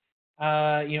 engagement.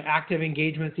 Active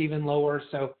engagement's even lower.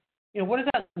 So, what does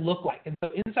that look like? And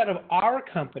so inside of our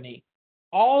company,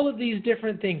 all of these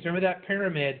different things, remember that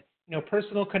pyramid,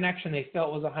 personal connection they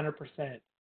felt was 100%.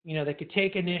 They could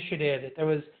take initiative, that there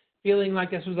was feeling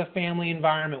like this was a family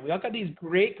environment. We all got these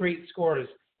great, great scores.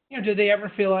 Did they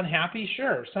ever feel unhappy?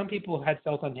 Sure. Some people had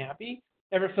felt unhappy.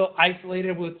 Ever feel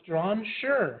isolated, withdrawn?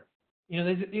 Sure.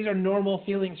 These are normal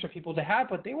feelings for people to have,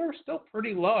 but they were still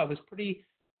pretty low. I was pretty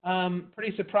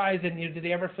surprised. And did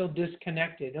they ever feel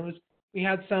disconnected? We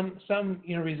had some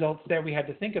results there we had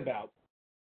to think about.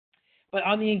 But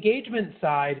on the engagement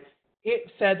side, it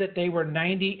said that they were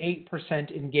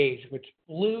 98% engaged, which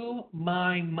blew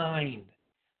my mind.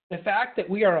 The fact that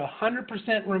we are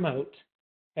 100% remote.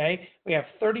 Okay, we have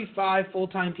 35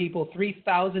 full-time people,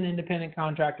 3,000 independent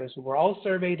contractors who were all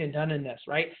surveyed and done in this,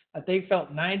 right? That they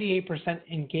felt 98%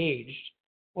 engaged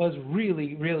was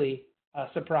really, really a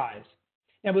surprise.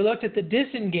 Now we looked at the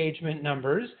disengagement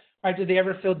numbers, right? Did they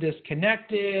ever feel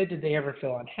disconnected? Did they ever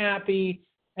feel unhappy?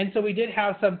 And so we did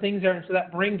have some things there, and so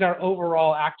that brings our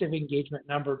overall active engagement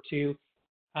number to,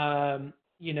 pretty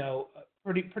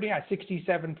high,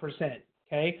 67%.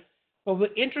 Okay, but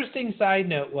the interesting side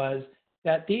note was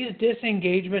that these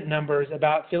disengagement numbers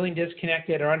about feeling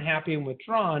disconnected or unhappy and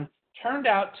withdrawn turned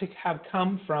out to have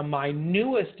come from my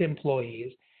newest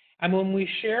employees. And when we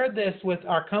shared this with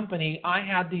our company, I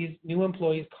had these new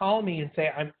employees call me and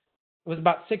say, it was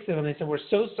about 6 of them. They said, we're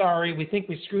so sorry. We think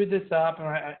we screwed this up. And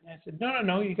I said,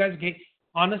 no. You guys gave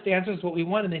honest answers, what we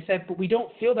want. And they said, but we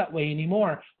don't feel that way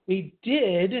anymore. We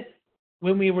did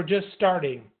when we were just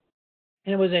starting.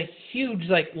 And it was a huge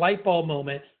light bulb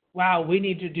moment. Wow, we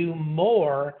need to do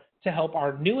more to help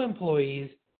our new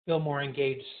employees feel more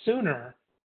engaged sooner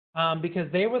because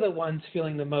they were the ones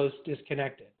feeling the most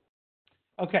disconnected.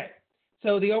 Okay,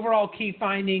 so the overall key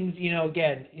findings,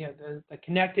 again, the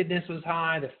connectedness was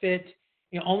high, the fit,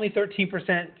 only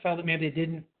 13% felt that maybe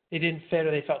they didn't fit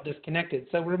or they felt disconnected.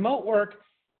 So remote work,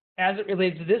 as it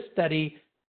relates to this study,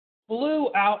 blew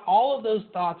out all of those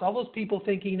thoughts, all those people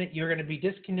thinking that you're going to be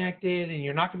disconnected and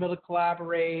you're not going to be able to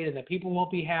collaborate and that people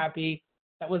won't be happy.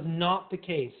 That was not the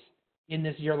case in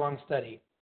this year-long study.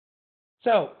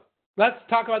 So let's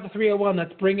talk about the 301.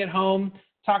 Let's bring it home.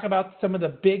 Talk about some of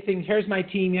the big things. Here's my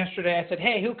team yesterday. I said,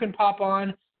 hey, who can pop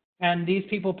on? And these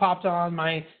people popped on, some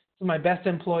of my best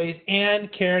employees.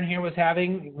 And Karen here was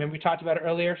remember we talked about it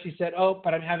earlier, she said, oh,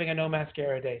 but I'm having a no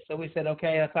mascara day. So we said,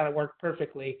 okay, I thought it worked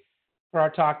perfectly for our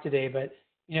talk today, but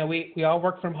we all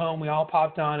work from home, we all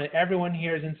popped on, and everyone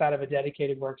here is inside of a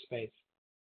dedicated workspace.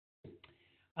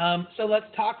 So let's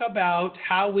talk about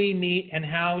how we meet and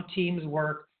how teams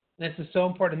work. This is so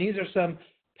important. These are some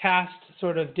past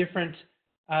sort of different,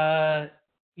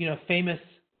 famous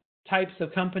types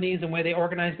of companies and way they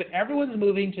organize, but everyone's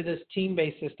moving to this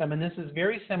team-based system, and this is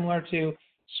very similar to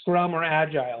Scrum or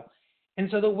Agile. And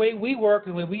so the way we work,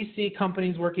 the way we see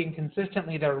companies working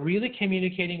consistently that are really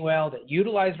communicating well, that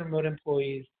utilize remote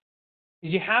employees,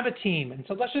 is you have a team. And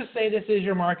so let's just say this is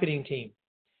your marketing team.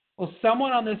 Well,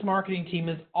 someone on this marketing team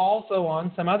is also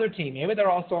on some other team. Maybe they're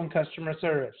also on customer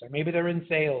service, or maybe they're in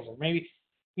sales, or maybe,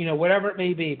 whatever it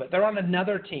may be, but they're on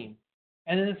another team.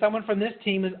 And then someone from this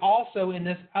team is also in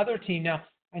this other team. Now,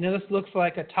 I know this looks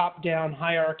like a top-down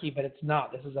hierarchy, but it's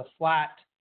not. This is a flat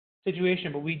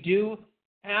situation, but we do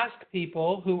ask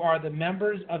people who are the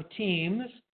members of teams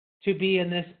to be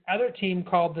in this other team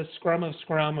called the Scrum of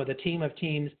Scrum, or the Team of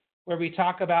Teams, where we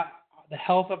talk about the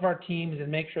health of our teams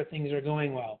and make sure things are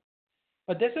going well.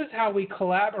 But this is how we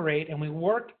collaborate and we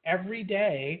work every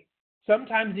day.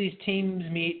 Sometimes these teams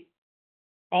meet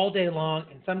all day long,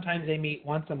 and sometimes they meet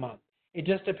once a month. It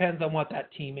just depends on what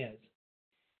that team is.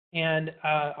 And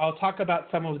I'll talk about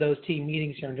some of those team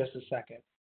meetings here in just a second.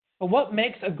 But what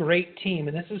makes a great team,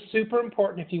 and this is super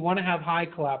important if you want to have high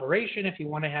collaboration, if you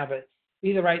want to have it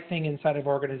be the right thing inside of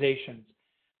organizations.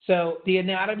 So the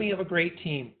anatomy of a great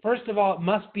team. First of all, it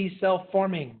must be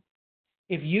self-forming.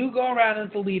 If you go around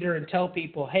as a leader and tell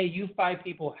people, hey, you 5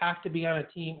 people have to be on a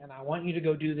team and I want you to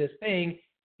go do this thing,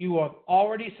 you have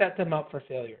already set them up for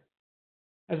failure.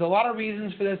 There's a lot of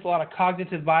reasons for this, a lot of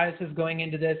cognitive biases going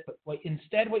into this, but what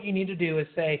you need to do is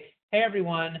say, hey,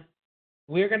 everyone,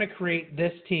 we're going to create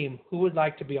this team. Who would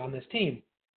like to be on this team?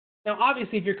 Now,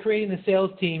 obviously, if you're creating the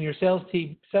sales team, your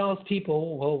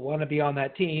salespeople will want to be on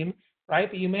that team, right?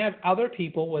 But you may have other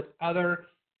people with other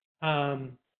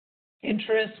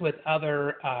interests, with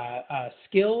other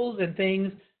skills and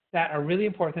things that are really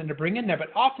important to bring in there.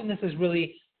 But often this is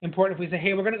really important if we say,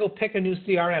 hey, we're going to go pick a new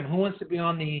CRM. Who wants to be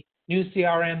on the new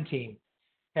CRM team?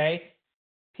 Okay?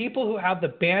 People who have the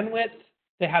bandwidth,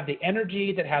 that have the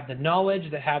energy, that have the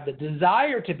knowledge, that have the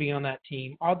desire to be on that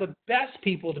team are the best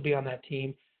people to be on that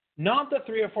team, not the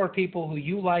 3 or 4 people who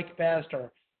you like best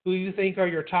or who you think are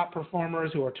your top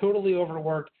performers who are totally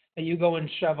overworked that you go and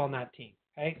shove on that team.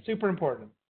 Okay? Super important.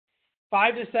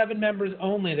 5 to 7 members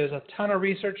only. There's a ton of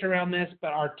research around this,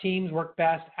 but our teams work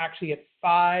best actually at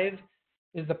 5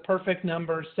 is the perfect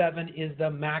number, 7 is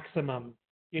the maximum.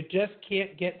 You just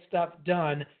can't get stuff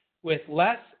done with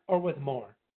less or with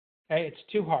more. Okay,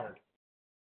 it's too hard.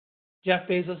 Jeff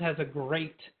Bezos has a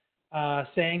great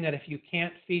saying that if you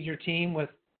can't feed your team with,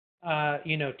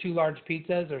 2 large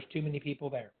pizzas, there's too many people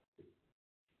there.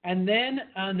 And then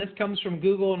this comes from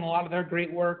Google and a lot of their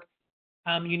great work.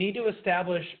 You need to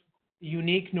establish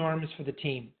unique norms for the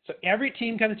team. So every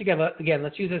team comes together. Again,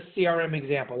 let's use a CRM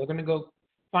example. They're going to go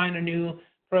find a new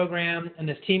program, and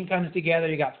this team comes together.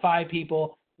 You got 5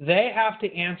 people. They have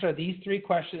to answer these 3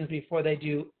 questions before they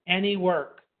do any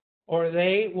work, or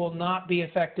they will not be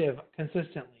effective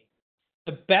consistently.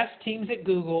 The best teams at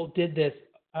Google did this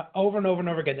over and over and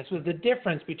over again. This was the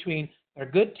difference between their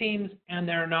good teams and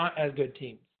their not as good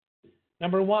teams.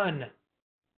 Number 1,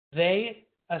 they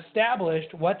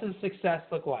established what does success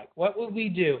look like? What would we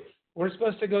do? We're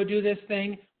supposed to go do this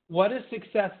thing. What does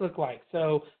success look like?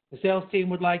 So the sales team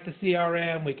would like the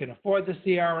CRM. We can afford the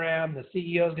CRM. The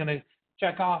CEO is going to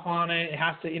check off on it. It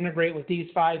has to integrate with these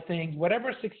 5 things.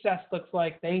 Whatever success looks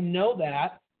like, they know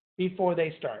that before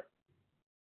they start.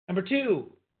 Number 2,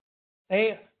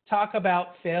 they talk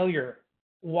about failure.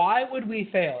 Why would we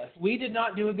fail? If we did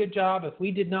not do a good job, if we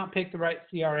did not pick the right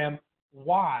CRM,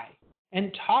 why?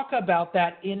 And talk about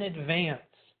that in advance.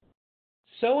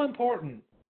 So important.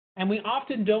 And we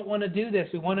often don't want to do this.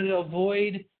 We want to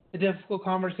avoid the difficult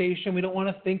conversation. We don't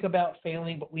want to think about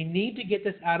failing, but we need to get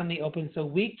this out in the open so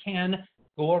we can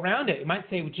go around it. You might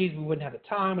say, well, geez, we wouldn't have the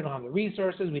time, we don't have the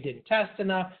resources, we didn't test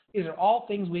enough. These are all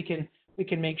things we can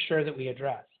make sure that we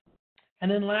address.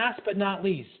 And then last but not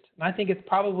least, and I think it's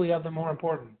probably of the more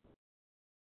important,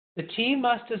 the team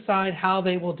must decide how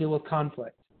they will deal with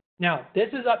conflict. Now, this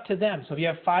is up to them. So if you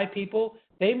have 5 people,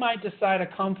 they might decide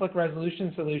a conflict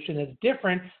resolution solution that's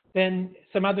different than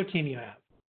some other team you have.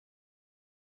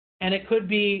 And it could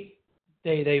be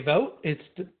they vote. It's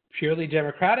purely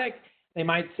democratic. They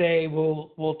might say,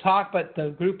 we'll talk, but the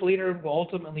group leader will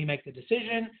ultimately make the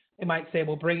decision. They might say,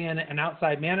 we'll bring in an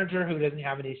outside manager who doesn't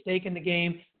have any stake in the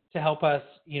game to help us,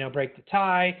 break the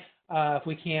tie. If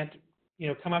we can't,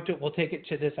 come up to it, we'll take it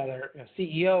to this other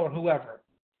CEO or whoever.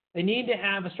 They need to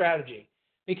have a strategy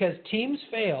because teams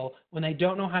fail when they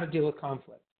don't know how to deal with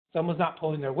conflict. Someone's not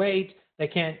pulling their weight. They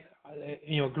can't,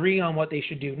 agree on what they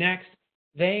should do next.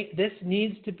 This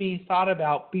needs to be thought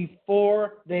about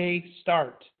before they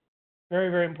start. Very,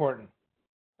 very important.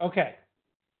 Okay.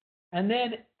 And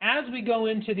then as we go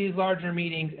into these larger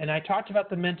meetings, and I talked about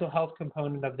the mental health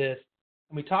component of this,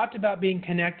 and we talked about being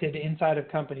connected inside of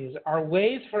companies, are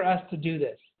ways for us to do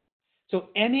this. So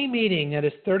any meeting that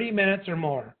is 30 minutes or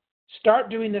more, start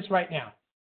doing this right now.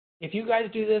 If you guys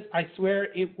do this, I swear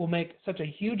it will make such a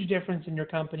huge difference in your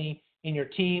company, in your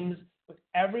teams, with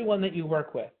everyone that you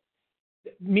work with.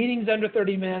 Meetings under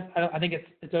 30 minutes, I think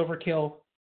it's overkill.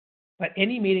 But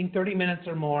any meeting, 30 minutes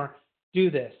or more, do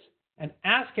this. And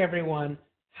ask everyone,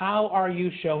 how are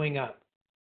you showing up?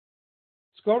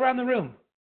 Just go around the room,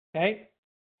 okay?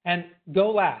 And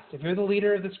go last. If you're the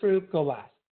leader of this group, go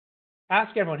last.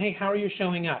 Ask everyone, hey, how are you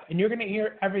showing up? And you're going to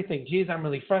hear everything. Geez, I'm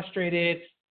really frustrated,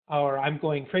 or I'm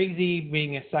going crazy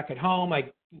being stuck at home.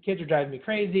 My kids are driving me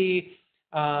crazy.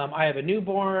 I have a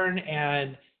newborn,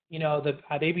 and the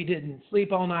baby didn't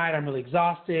sleep all night. I'm really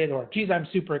exhausted. Or, geez, I'm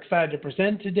super excited to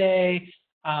present today.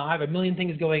 I have a million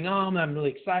things going on. I'm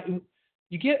really excited.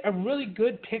 You get a really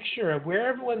good picture of where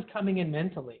everyone's coming in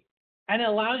mentally. And it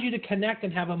allows you to connect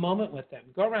and have a moment with them.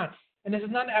 Go around. And this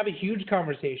is not to have a huge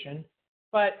conversation,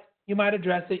 but you might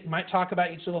address it. You might talk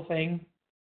about each little thing.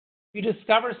 If you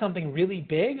discover something really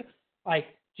big, like,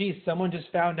 geez, someone just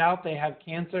found out they have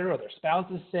cancer, or their spouse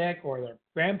is sick, or their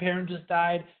grandparent just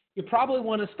died, you probably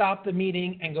want to stop the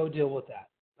meeting and go deal with that,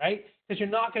 right? Because you're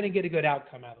not going to get a good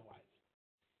outcome otherwise.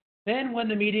 Then when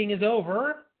the meeting is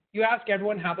over, you ask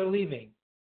everyone how they're leaving.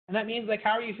 And that means, like,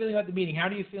 how are you feeling about the meeting? How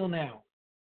do you feel now?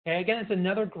 Okay, again, it's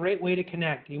another great way to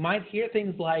connect. You might hear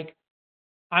things like,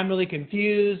 I'm really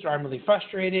confused, or I'm really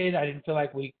frustrated, I didn't feel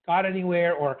like we got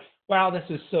anywhere, or, wow, this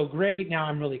is so great, now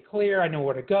I'm really clear, I know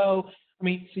where to go. I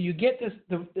mean, so you get this,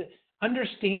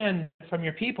 understand from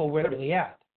your people where they're really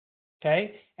at,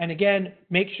 okay? And again,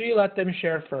 make sure you let them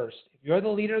share first. If you're the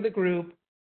leader of the group,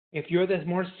 If you're the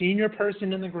more senior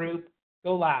person in the group,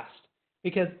 go last.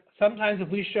 Because sometimes if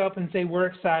we show up and say we're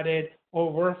excited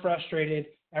or we're frustrated,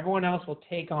 everyone else will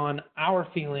take on our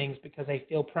feelings because they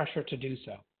feel pressure to do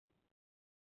so.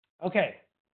 Okay,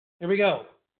 here we go.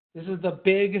 This is the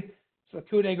big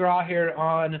coup de grace here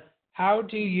on how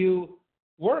do you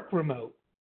work remote.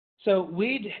 So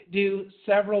we do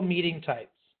several meeting types.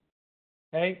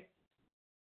 Okay,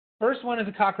 first one is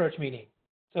a cockroach meeting.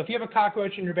 So if you have a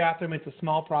cockroach in your bathroom, it's a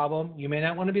small problem. You may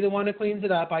not want to be the one who cleans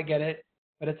it up, I get it,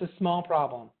 but it's a small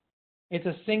problem. It's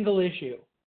a single issue.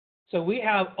 So we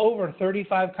have over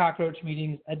 35 cockroach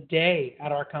meetings a day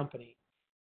at our company.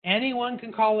 Anyone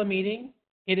can call a meeting.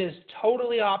 It is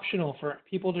totally optional for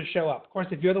people to show up. Of course,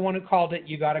 if you're the one who called it,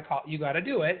 you got to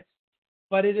do it.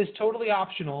 But it is totally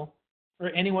optional for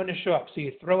anyone to show up. So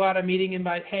you throw out a meeting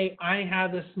invite. Hey, I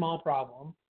have this small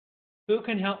problem. Who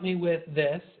can help me with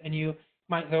this? And you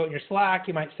might throw it in your Slack.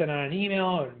 You might send out an email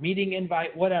or a meeting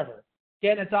invite, whatever.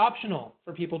 Again, it's optional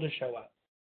for people to show up.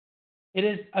 It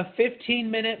is a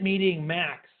 15-minute meeting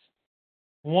max.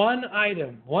 One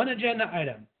item, one agenda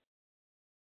item.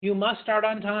 You must start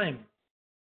on time.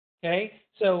 Okay?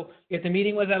 So if the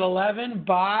meeting was at 11,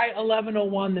 by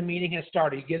 11:01 the meeting has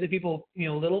started. You give the people,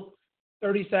 little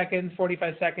 30 seconds,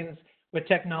 45 seconds with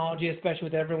technology, especially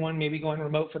with everyone maybe going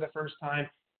remote for the first time.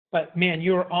 But man,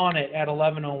 you're on it at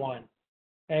 11:01.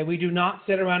 Okay? We do not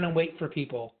sit around and wait for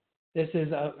people. This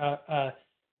is a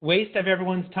waste of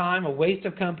everyone's time, a waste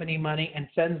of company money, and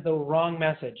sends the wrong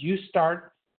message. You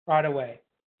start right away.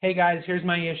 Hey guys, here's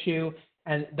my issue,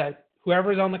 and that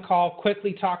whoever's on the call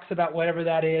quickly talks about whatever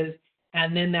that is,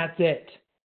 and then that's it.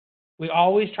 We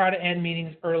always try to end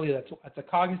meetings early. That's a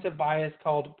cognitive bias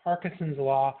called Parkinson's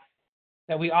law,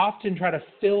 that we often try to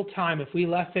fill time. If we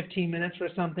left 15 minutes for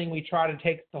something, we try to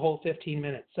take the whole 15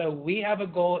 minutes. So we have a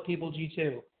goal at People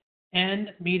G2.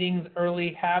 End meetings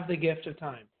early, have the gift of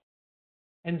time.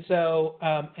 And so,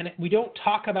 and we don't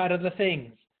talk about other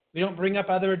things. We don't bring up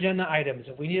other agenda items.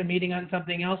 If we need a meeting on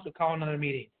something else, we call another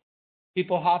meeting.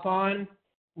 People hop on,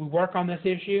 we work on this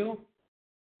issue,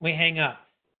 we hang up.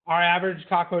 Our average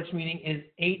cockroach meeting is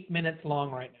 8 minutes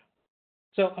long right now.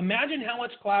 So imagine how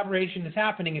much collaboration is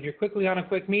happening if you're quickly on a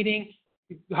quick meeting,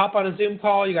 you hop on a Zoom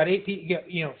call, you got 8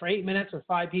 people, for 8 minutes or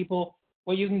 5 people,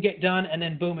 well, you can get done, and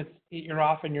then boom, you're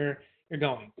off and you're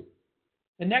going.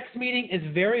 The next meeting is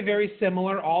very, very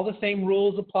similar. All the same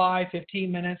rules apply.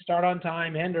 15 minutes, start on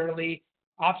time, end early,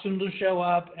 optional to show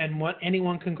up, and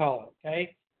anyone can call it,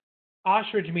 okay?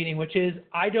 Ostrich meeting, which is,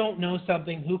 I don't know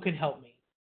something, who can help me?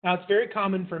 Now, it's very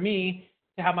common for me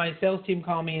to have my sales team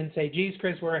call me and say, geez,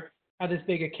 Chris, we have this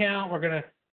big account. We're going to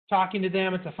talking to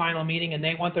them. It's a final meeting, and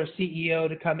they want their CEO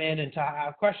to come in and to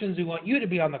have questions. We want you to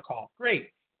be on the call. Great.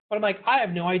 But I'm like, I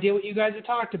have no idea what you guys have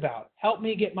talked about. Help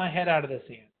me get my head out of the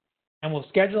sand. And we'll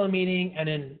schedule a meeting, and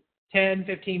in 10,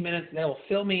 15 minutes, they'll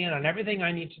fill me in on everything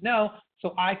I need to know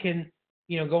so I can,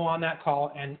 go on that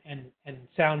call and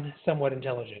sound somewhat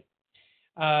intelligent,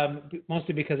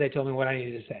 mostly because they told me what I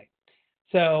needed to say.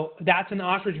 So that's an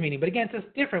ostrich meeting. But again, it's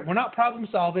different. We're not problem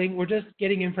solving. We're just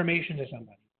getting information to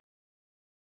somebody.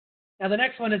 Now, the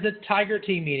next one is a tiger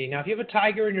team meeting. Now, if you have a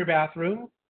tiger in your bathroom,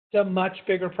 it's a much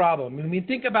bigger problem. I mean,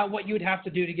 think about what you would have to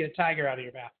do to get a tiger out of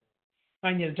your bathroom.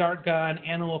 I need a dart gun,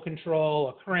 animal control,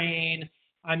 a crane.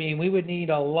 I mean, we would need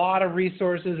a lot of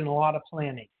resources and a lot of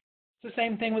planning. It's the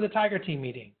same thing with a tiger team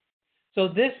meeting. So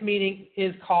this meeting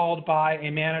is called by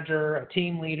a manager, a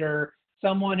team leader,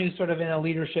 someone who's sort of in a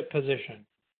leadership position.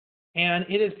 And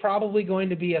it is probably going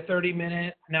to be a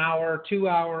 30-minute, an hour,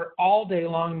 2-hour, all day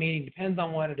long meeting, depends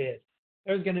on what it is.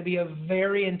 There's going to be a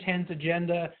very intense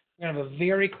agenda. We're going to have a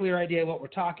very clear idea of what we're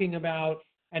talking about.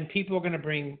 And people are going to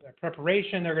bring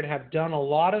preparation. They're going to have done a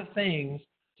lot of things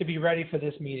to be ready for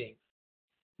this meeting.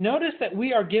 Notice that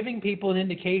we are giving people an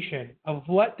indication of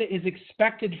what is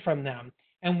expected from them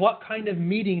and what kind of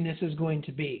meeting this is going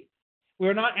to be.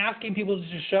 We're not asking people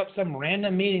to just show up some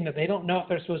random meeting that they don't know if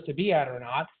they're supposed to be at or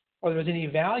not, or there's any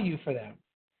value for them.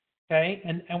 Okay?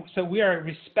 And so we are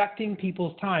respecting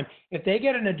people's time. If they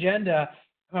get an agenda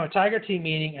on a Tiger Team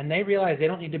meeting and they realize they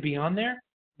don't need to be on there,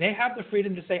 they have the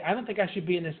freedom to say, I don't think I should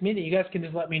be in this meeting. You guys can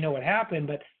just let me know what happened,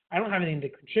 but I don't have anything to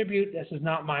contribute. This is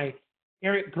not my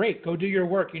area. Great, go do your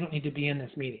work. You don't need to be in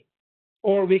this meeting.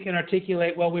 Or we can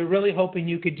articulate, well, we're really hoping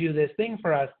you could do this thing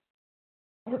for us,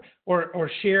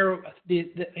 or share the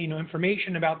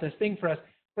information about this thing for us.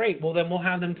 Great, well then we'll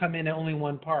have them come in at only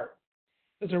one part.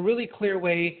 It's a really clear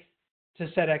way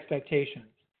to set expectations.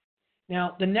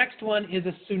 Now, the next one is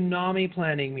a tsunami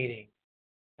planning meeting.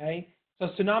 Okay? So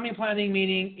tsunami planning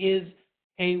meeting is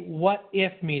a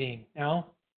what-if meeting. Now,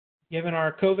 given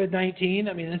our COVID-19,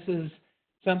 I mean, this is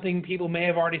something people may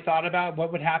have already thought about,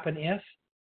 what would happen if.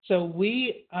 So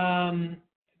we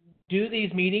do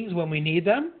these meetings when we need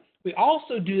them. We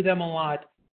also do them a lot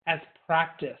as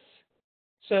practice.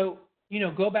 So,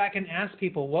 go back and ask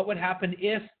people, what would happen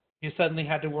if you suddenly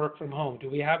had to work from home? Do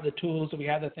we have the tools? Do we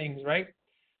have the things, right?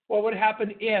 What would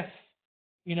happen if,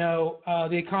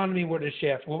 the economy were to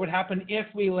shift? What would happen if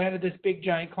we landed this big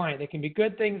giant client? They can be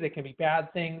good things, they can be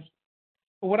bad things.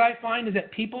 But what I find is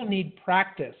that people need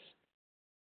practice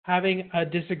having a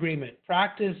disagreement,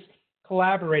 practice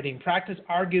collaborating, practice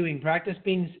arguing, practice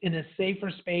being in a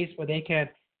safer space where they can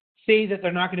see that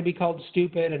they're not going to be called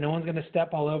stupid and no one's going to step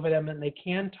all over them, and they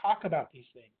can talk about these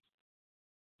things.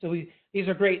 So these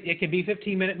are great. It can be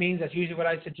 15-minute meetings. That's usually what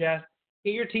I suggest.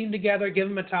 Get your team together, give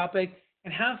them a topic,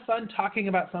 and have fun talking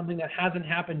about something that hasn't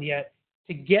happened yet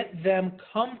to get them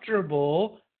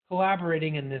comfortable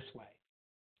collaborating in this way.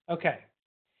 Okay.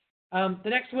 The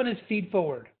next one is feed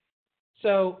forward.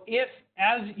 So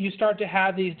as you start to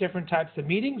have these different types of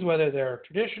meetings, whether they're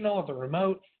traditional or they're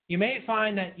remote, you may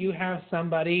find that you have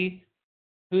somebody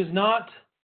who's not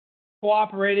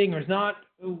cooperating or is not,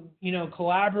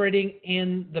 collaborating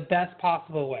in the best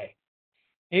possible way.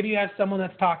 Maybe you have someone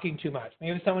that's talking too much. Maybe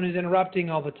you have someone who's interrupting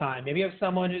all the time. Maybe you have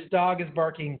someone whose dog is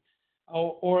barking,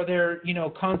 or they're,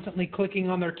 constantly clicking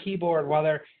on their keyboard while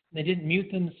they didn't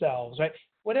mute themselves, right?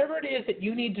 Whatever it is that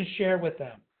you need to share with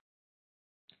them,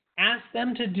 ask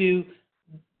them to do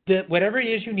whatever it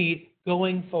is you need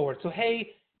going forward. So,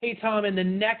 hey, Tom, in the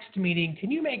next meeting, can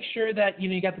you make sure that,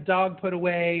 you got the dog put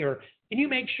away, or can you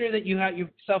make sure that you have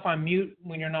yourself on mute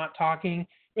when you're not talking? It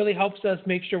really helps us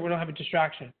make sure we don't have a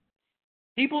distraction.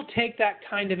 People take that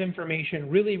kind of information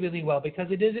really, really well because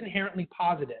it is inherently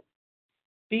positive.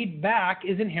 Feedback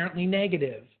is inherently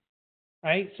negative,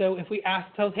 right? So if we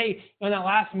tell, hey, in that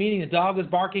last meeting, the dog was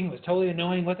barking, it was totally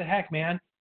annoying, what the heck, man?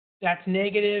 That's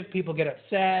negative. People get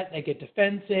upset, they get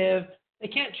defensive. They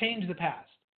can't change the past.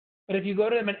 But if you go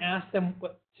to them and ask them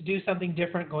to do something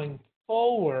different going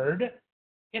forward,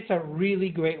 it's a really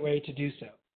great way to do so,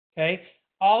 okay?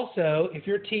 Also, if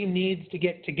your team needs to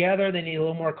get together, they need a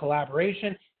little more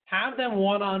collaboration, have them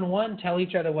one-on-one tell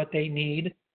each other what they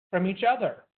need from each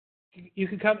other. You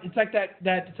could come, it's like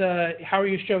that how are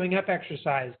you showing up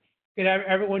exercise. You could have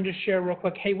everyone just share real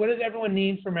quick, hey, what does everyone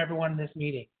need from everyone in this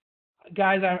meeting?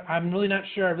 Guys, I'm really not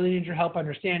sure. I really need your help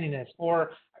understanding this.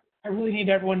 Or I really need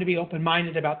everyone to be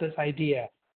open-minded about this idea.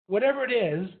 Whatever it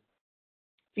is,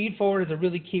 feed forward is a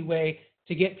really key way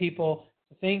to get people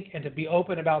to think and to be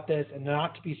open about this and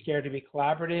not to be scared, to be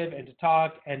collaborative and to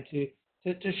talk and to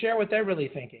share what they're really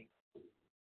thinking.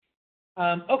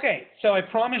 Okay, so I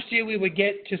promised you we would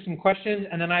get to some questions,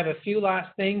 and then I have a few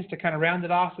last things to kind of round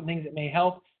it off, some things that may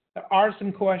help. There are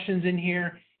some questions in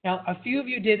here. Now, a few of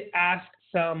you did ask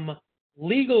some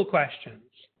legal questions,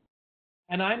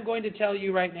 and I'm going to tell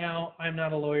you right now, I'm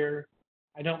not a lawyer.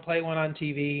 I don't play one on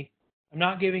TV. I'm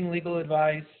not giving legal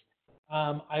advice.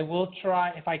 I will try,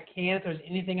 if I can, if there's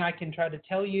anything I can try to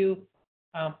tell you,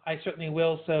 I certainly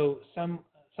will. So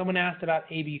someone asked about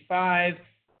AB5.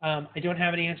 I don't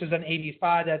have any answers on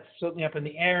AB5. That's certainly up in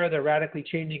the air. They're radically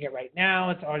changing it right now.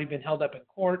 It's already been held up in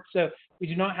court. So we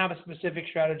do not have a specific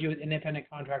strategy with independent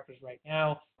contractors right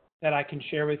now that I can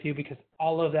share with you because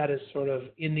all of that is sort of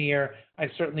in the air. I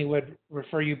certainly would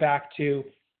refer you back to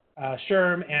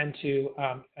Sherm and to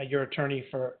your attorney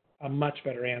for a much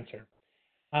better answer.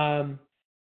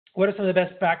 What are some of the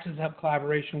best practices to help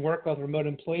collaboration work with remote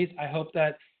employees? I hope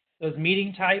that those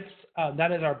meeting types,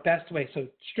 that is our best way. So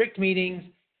strict meetings,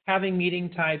 having meeting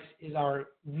types is our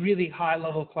really high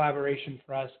level of collaboration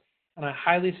for us. And I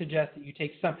highly suggest that you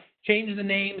change the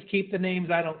names, keep the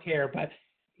names, I don't care. But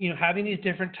having these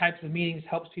different types of meetings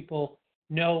helps people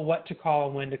know what to call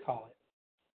and when to call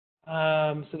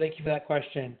it. So thank you for that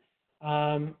question.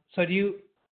 So do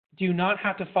you not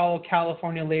have to follow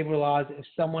California labor laws if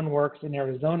someone works in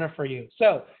Arizona for you?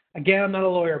 So again, I'm not a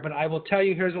lawyer, but I will tell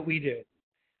you, here's what we do.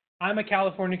 I'm a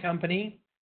California company.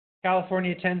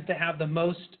 California tends to have the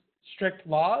most strict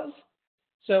laws.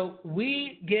 So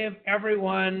we give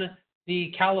everyone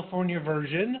the California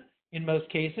version in most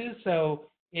cases. So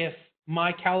if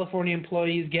my California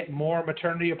employees get more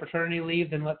maternity or paternity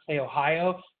leave than, let's say,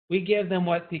 Ohio, we give them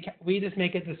we just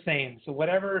make it the same. So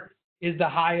whatever is the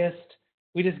highest,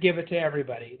 we just give it to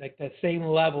everybody, like the same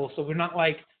level. So we're not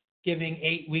like giving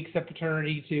 8 weeks of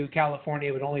paternity to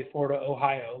California but only 4 to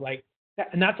Ohio. Like that,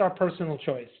 and that's our personal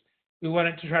choice. We want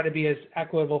it to try to be as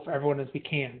equitable for everyone as we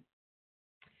can.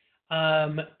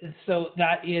 So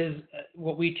that is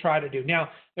what we try to do. Now,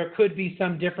 there could be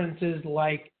some differences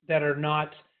like that are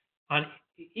not on,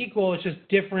 equal, it's just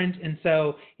different. And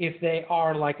so if they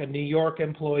are like a New York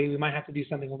employee, we might have to do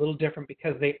something a little different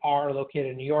because they are located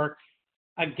in New York.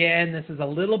 Again, this is a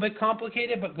little bit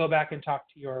complicated, but go back and talk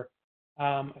to your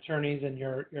attorneys and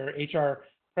your HR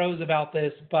pros about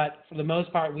this. But for the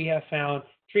most part, we have found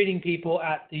treating people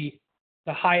at the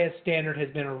highest standard has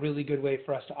been a really good way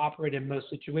for us to operate in most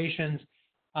situations,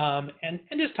 and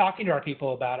just talking to our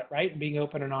people about it, right, and being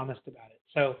open and honest about it.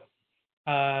 So,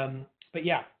 but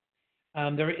yeah,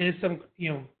 there is some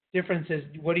differences.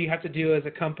 What do you have to do as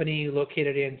a company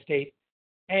located in state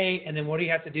A, and then what do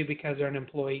you have to do because they're an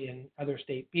employee in other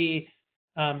state B?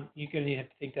 You're going to have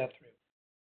to think that through.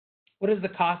 What is the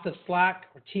cost of Slack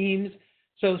or Teams?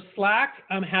 So Slack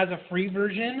has a free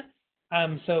version.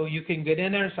 So you can get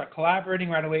in there and start collaborating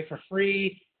right away for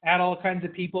free, add all kinds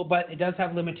of people, but it does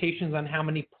have limitations on how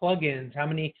many plugins, how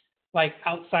many like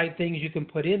outside things you can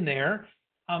put in there.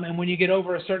 And when you get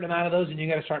over a certain amount of those, then you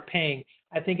got to start paying.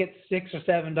 I think it's $6 or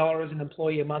 $7 an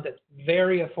employee a month. It's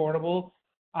very affordable.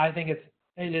 I think it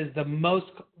is the most,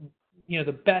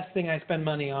 the best thing I spend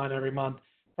money on every month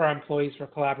for our employees for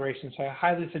collaboration. So I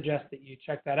highly suggest that you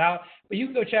check that out. But you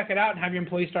can go check it out and have your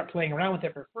employees start playing around with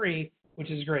it for free,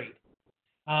 which is great.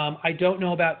 I don't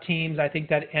know about Teams. I think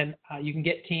that, and you can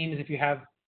get Teams if you have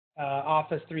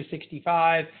Office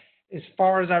 365. As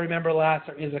far as I remember last,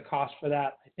 there is a cost for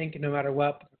that. I think no matter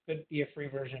what, there could be a free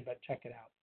version, but check it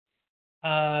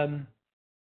out.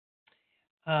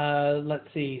 Let's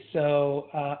see. So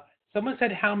someone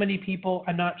said how many people.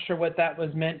 I'm not sure what that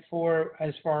was meant for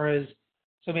as far as,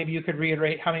 so maybe you could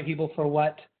reiterate how many people for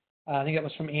what. I think that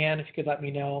was from Ann, if you could let me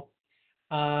know.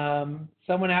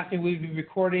 Someone asked me, will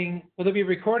there be a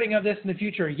recording of this in the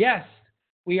future? Yes,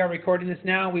 we are recording this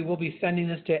now. We will be sending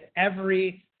this to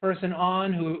every person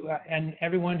on who and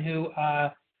everyone who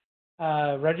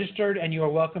registered, and you are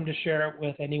welcome to share it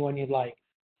with anyone you'd like.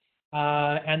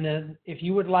 And then if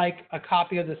you would like a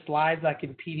copy of the slides, like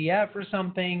in PDF or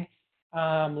something,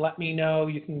 let me know.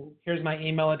 Here's my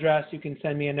email address. You can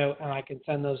send me a note and I can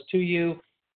send those to you.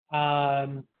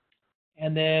 And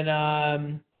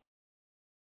then,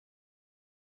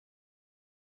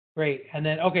 great. And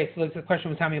then, okay, so the question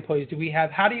was how many employees do we have?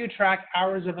 How do you track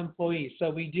hours of employees? So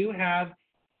we do have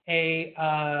a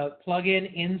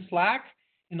plugin in Slack,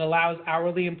 and allows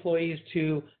hourly employees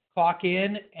to clock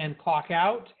in and clock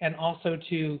out, and also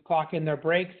to clock in their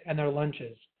breaks and their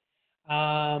lunches.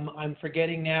 I'm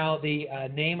forgetting now the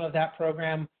name of that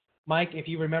program. Mike, if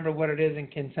you remember what it is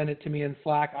and can send it to me in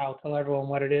Slack, I'll tell everyone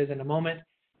what it is in a moment.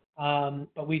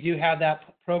 But we do have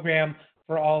that program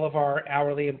for all of our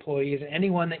hourly employees, and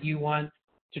anyone that you want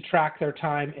to track their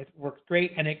time. It works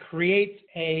great, and it creates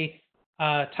a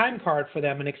time card for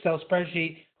them, an Excel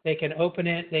spreadsheet. They can open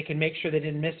it, they can make sure they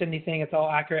didn't miss anything, it's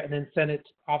all accurate, and then send it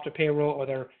off to payroll or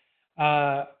their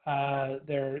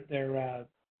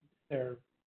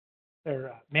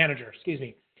manager, excuse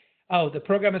me. Oh, the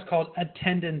program is called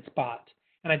Attendance Bot,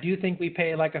 and I do think we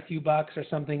pay like a few bucks or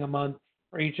something a month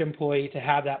for each employee to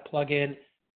have that plug in.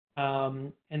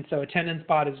 And so Attendance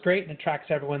Bot is great, and it tracks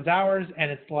everyone's hours,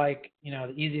 and it's like,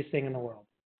 the easiest thing in the world.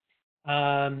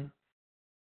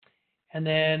 And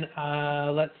then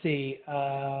let's see.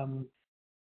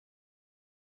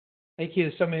 Thank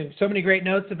you. So many great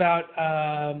notes about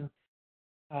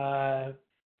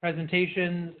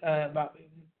presentations, about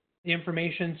the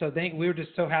information. So we're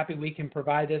just so happy we can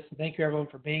provide this. Thank you everyone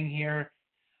for being here.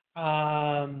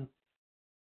 And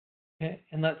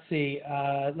let's see.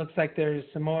 It looks like there's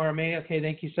some more. Okay,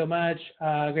 thank you so much.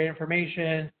 Great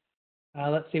information.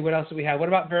 Let's see, what else do we have? What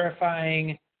about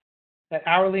verifying that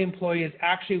hourly employee is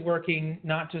actually working,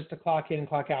 not just to clock in and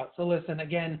clock out? So listen,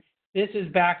 again, this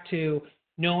is back to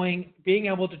being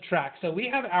able to track. So we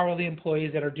have hourly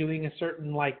employees that are doing a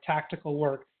certain tactical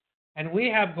work, and we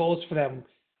have goals for them.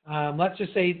 Let's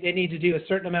just say they need to do a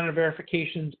certain amount of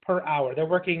verifications per hour. They're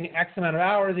working X amount of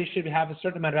hours, they should have a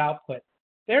certain amount of output.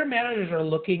 Their managers are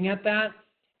looking at that,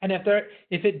 and if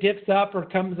it dips up or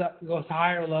comes up, goes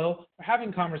high or low, we're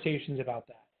having conversations about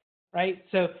that, right?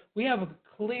 So we have a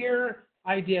clear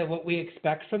idea of what we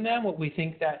expect from them, what we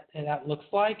think that looks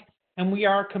like, and we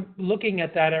are looking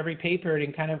at that every pay period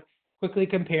and kind of quickly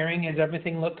comparing, does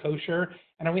everything look kosher,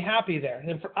 and are we happy there?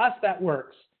 And for us, that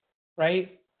works,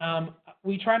 right?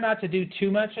 We try not to do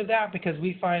too much of that, because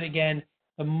we find, again,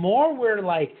 the more we're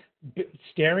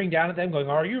staring down at them going,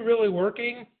 are you really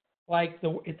working?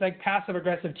 It's like passive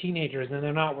aggressive teenagers, and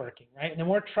they're not working, right? And the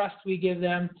more trust we give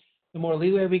them, the more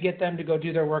leeway we get them to go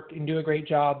do their work and do a great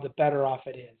job, the better off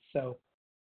it is. So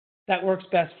that works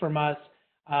best from us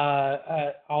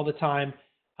all the time.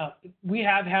 We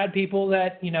have had people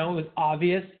that, it was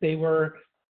obvious they were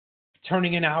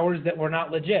turning in hours that were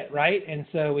not legit, right? And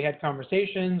so we had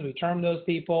conversations, we termed those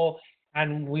people,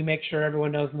 and we make sure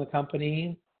everyone knows in the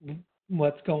company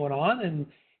what's going on,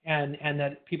 and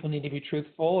that people need to be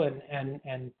truthful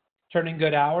and turn in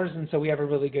good hours. And so we have a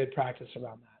really good practice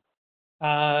around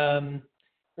that.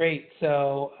 Great.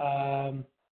 So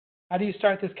how do you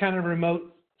start this kind of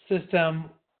remote system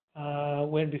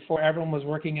when before everyone was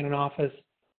working in an office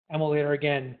emulator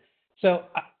again? So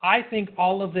I think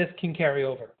all of this can carry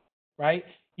over, right?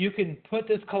 You can put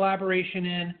this collaboration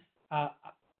in.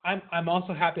 I'm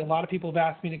also happy. A lot of people have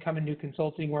asked me to come and do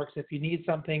consulting work. So if you need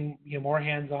something more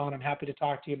hands-on, I'm happy to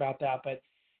talk to you about that. But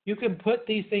you can put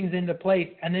these things into place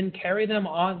and then carry them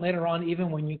on later on, even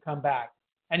when you come back,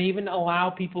 and even allow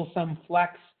people some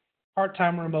flex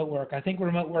part-time remote work. I think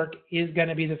remote work is going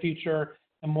to be the future.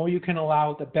 The more you can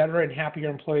allow, the better and happier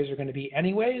employees are going to be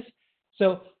anyways.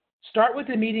 So start with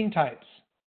the meeting types.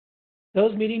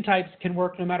 Those meeting types can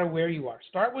work no matter where you are.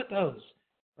 Start with those,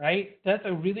 right? That's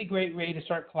a really great way to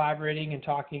start collaborating and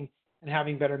talking and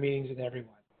having better meetings with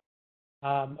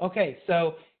everyone. Okay,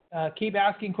 so keep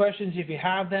asking questions if you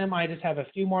have them. I just have a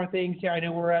few more things here. I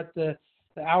know we're at the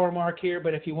hour mark here,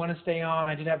 but if you want to stay on,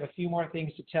 I did have a few more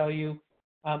things to tell you.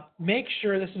 Make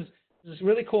sure this is this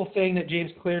really cool thing that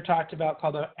James Clear talked about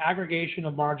called the aggregation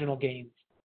of marginal gains.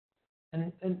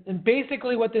 And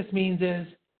basically what this means is,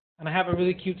 and I have a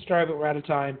really cute story, but we're out of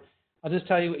time. I'll just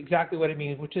tell you exactly what it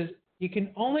means, which is you can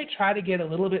only try to get a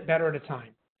little bit better at a time.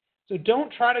 So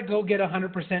don't try to go get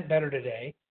 100% better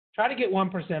today. Try to get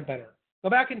 1% better. Go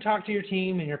back and talk to your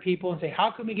team and your people and say,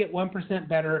 how can we get 1%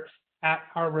 better at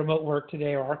our remote work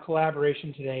today or our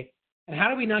collaboration today? And how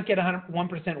do we not get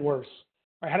 1% worse?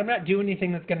 Right? How do we not do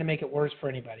anything that's going to make it worse for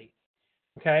anybody?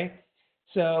 Okay?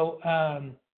 So,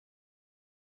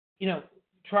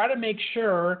 try to make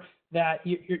sure that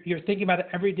you're thinking about it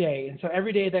every day. And so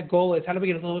every day that goal is how do we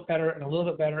get a little bit better and a little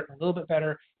bit better and a little bit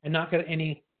better and not get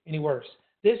any worse.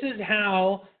 This is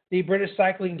how the British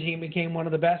cycling team became one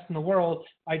of the best in the world,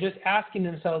 by just asking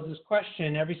themselves this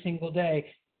question every single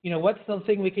day. What's the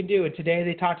thing we can do? And today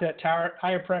they talked about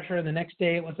tire pressure, and the next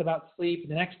day it was about sleep,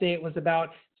 and the next day it was about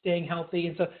staying healthy.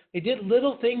 And so they did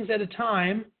little things at a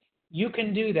time. You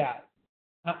can do that.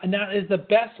 And that is the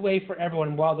best way for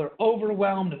everyone, while they're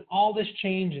overwhelmed and all this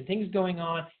change and things going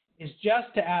on, is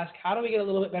just to ask, how do we get a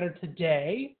little bit better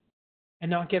today and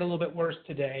not get a little bit worse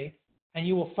today? And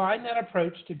you will find that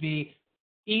approach to be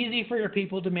easy for your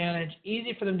people to manage,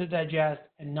 easy for them to digest,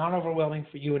 and not overwhelming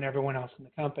for you and everyone else in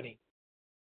the company.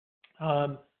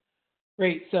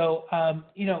 Great. So,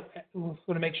 we want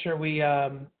to make sure we,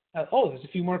 there's a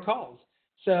few more calls.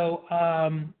 So,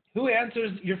 who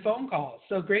answers your phone calls?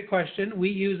 So great question. We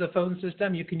use a phone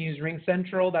system. You can use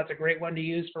RingCentral. That's a great one to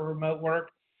use for remote work.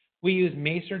 We use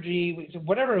Masergy.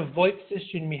 Whatever VoIP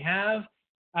system we have,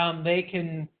 they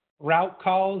can route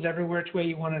calls everywhere which way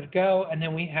you want it to go. And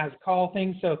then we have call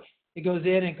things. So it goes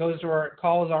in, it goes to it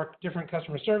calls our different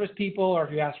customer service people, or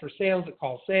if you ask for sales, it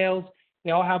calls sales.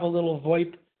 They all have a little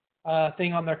VoIP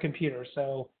thing on their computer.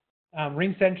 So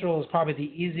RingCentral is probably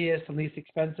the easiest and least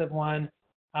expensive one.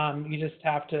 You just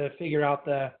have to figure out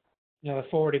the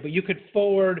forwarding. But you could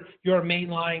forward your main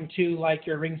line to like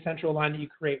your RingCentral line that you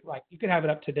create. Like you could have it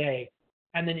up today,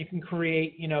 and then you can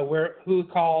create who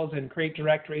calls and create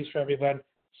directories for everyone.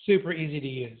 Super easy to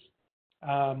use,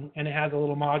 and it has a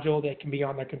little module that can be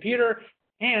on their computer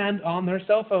and on their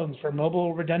cell phones for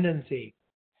mobile redundancy.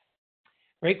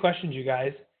 Great questions, you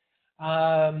guys.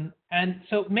 And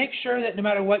so make sure that no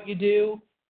matter what you do,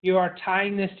 you are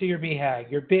tying this to your BHAG,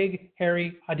 your big,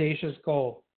 hairy, audacious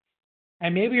goal.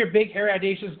 And maybe your big, hairy,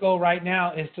 audacious goal right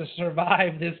now is to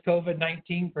survive this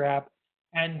COVID-19 crap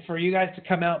and for you guys to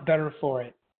come out better for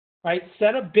it, right?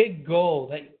 Set a big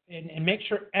goal and make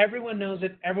sure everyone knows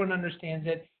it, everyone understands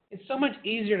it. It's so much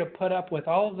easier to put up with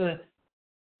all the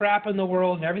crap in the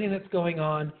world and everything that's going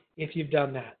on if you've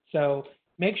done that. So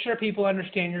make sure people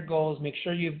understand your goals. Make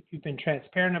sure you've been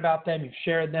transparent about them, you've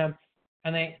shared them,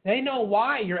 and they know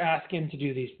why you're asking them to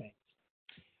do these things.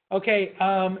 Okay,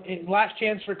 last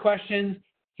chance for questions.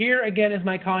 Here again is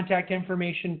my contact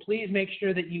information. Please make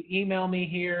sure that you email me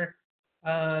here.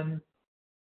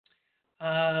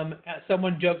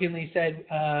 Someone jokingly said,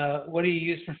 what do you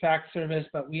use for fax service?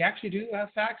 But we actually do have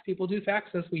fax. People do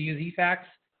fax us. We use eFax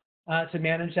to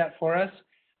manage that for us.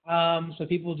 So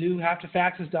people do have to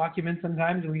fax us documents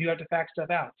sometimes, and we do have to fax stuff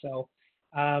out. So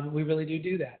we really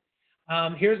do that.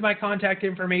 Here's my contact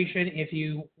information. If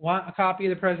you want a copy of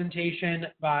the presentation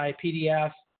by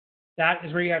PDF, that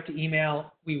is where you have to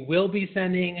email. We will be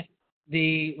sending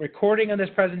the recording of this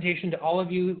presentation to all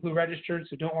of you who registered,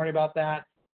 so don't worry about that.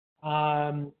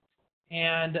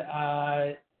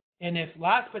 And if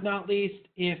last but not least,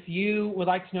 if you would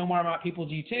like to know more about People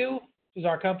G2, which is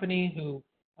our company who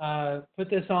put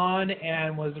this on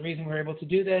and was the reason we were able to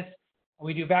do this,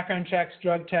 we do background checks,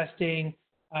 drug testing.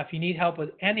 If you need help with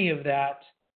any of that,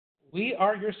 we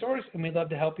are your source, and we'd love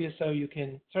to help you. So you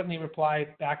can certainly reply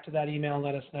back to that email and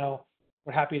let us know.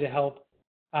 We're happy to help.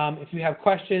 If you have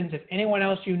questions, if anyone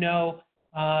else you know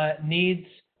needs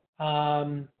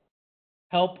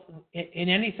help in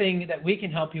anything that we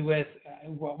can help you with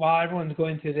while everyone's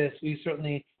going through this, we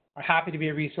certainly are happy to be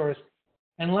a resource.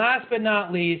 And last but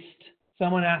not least,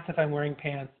 someone asked if I'm wearing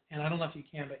pants, and I don't know if you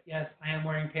can, but yes, I am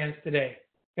wearing pants today.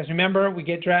 Because remember, we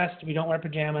get dressed, we don't wear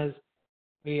pajamas.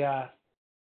 We,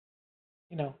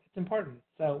 it's important.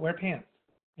 So wear pants,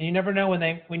 and you never know when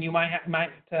you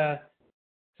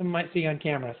someone might see you on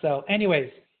camera. So, anyways,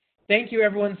 thank you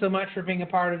everyone so much for being a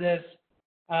part of this.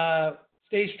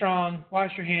 Stay strong,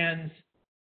 wash your hands,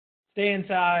 stay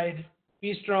inside,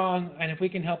 be strong, and if we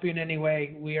can help you in any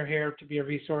way, we are here to be a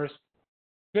resource.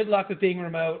 Good luck with being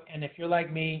remote, and if you're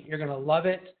like me, you're going to love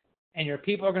it, and your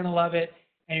people are going to love it,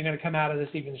 and you're going to come out of this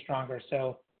even stronger.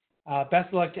 So best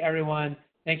of luck to everyone.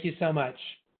 Thank you so much.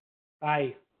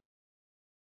 Bye.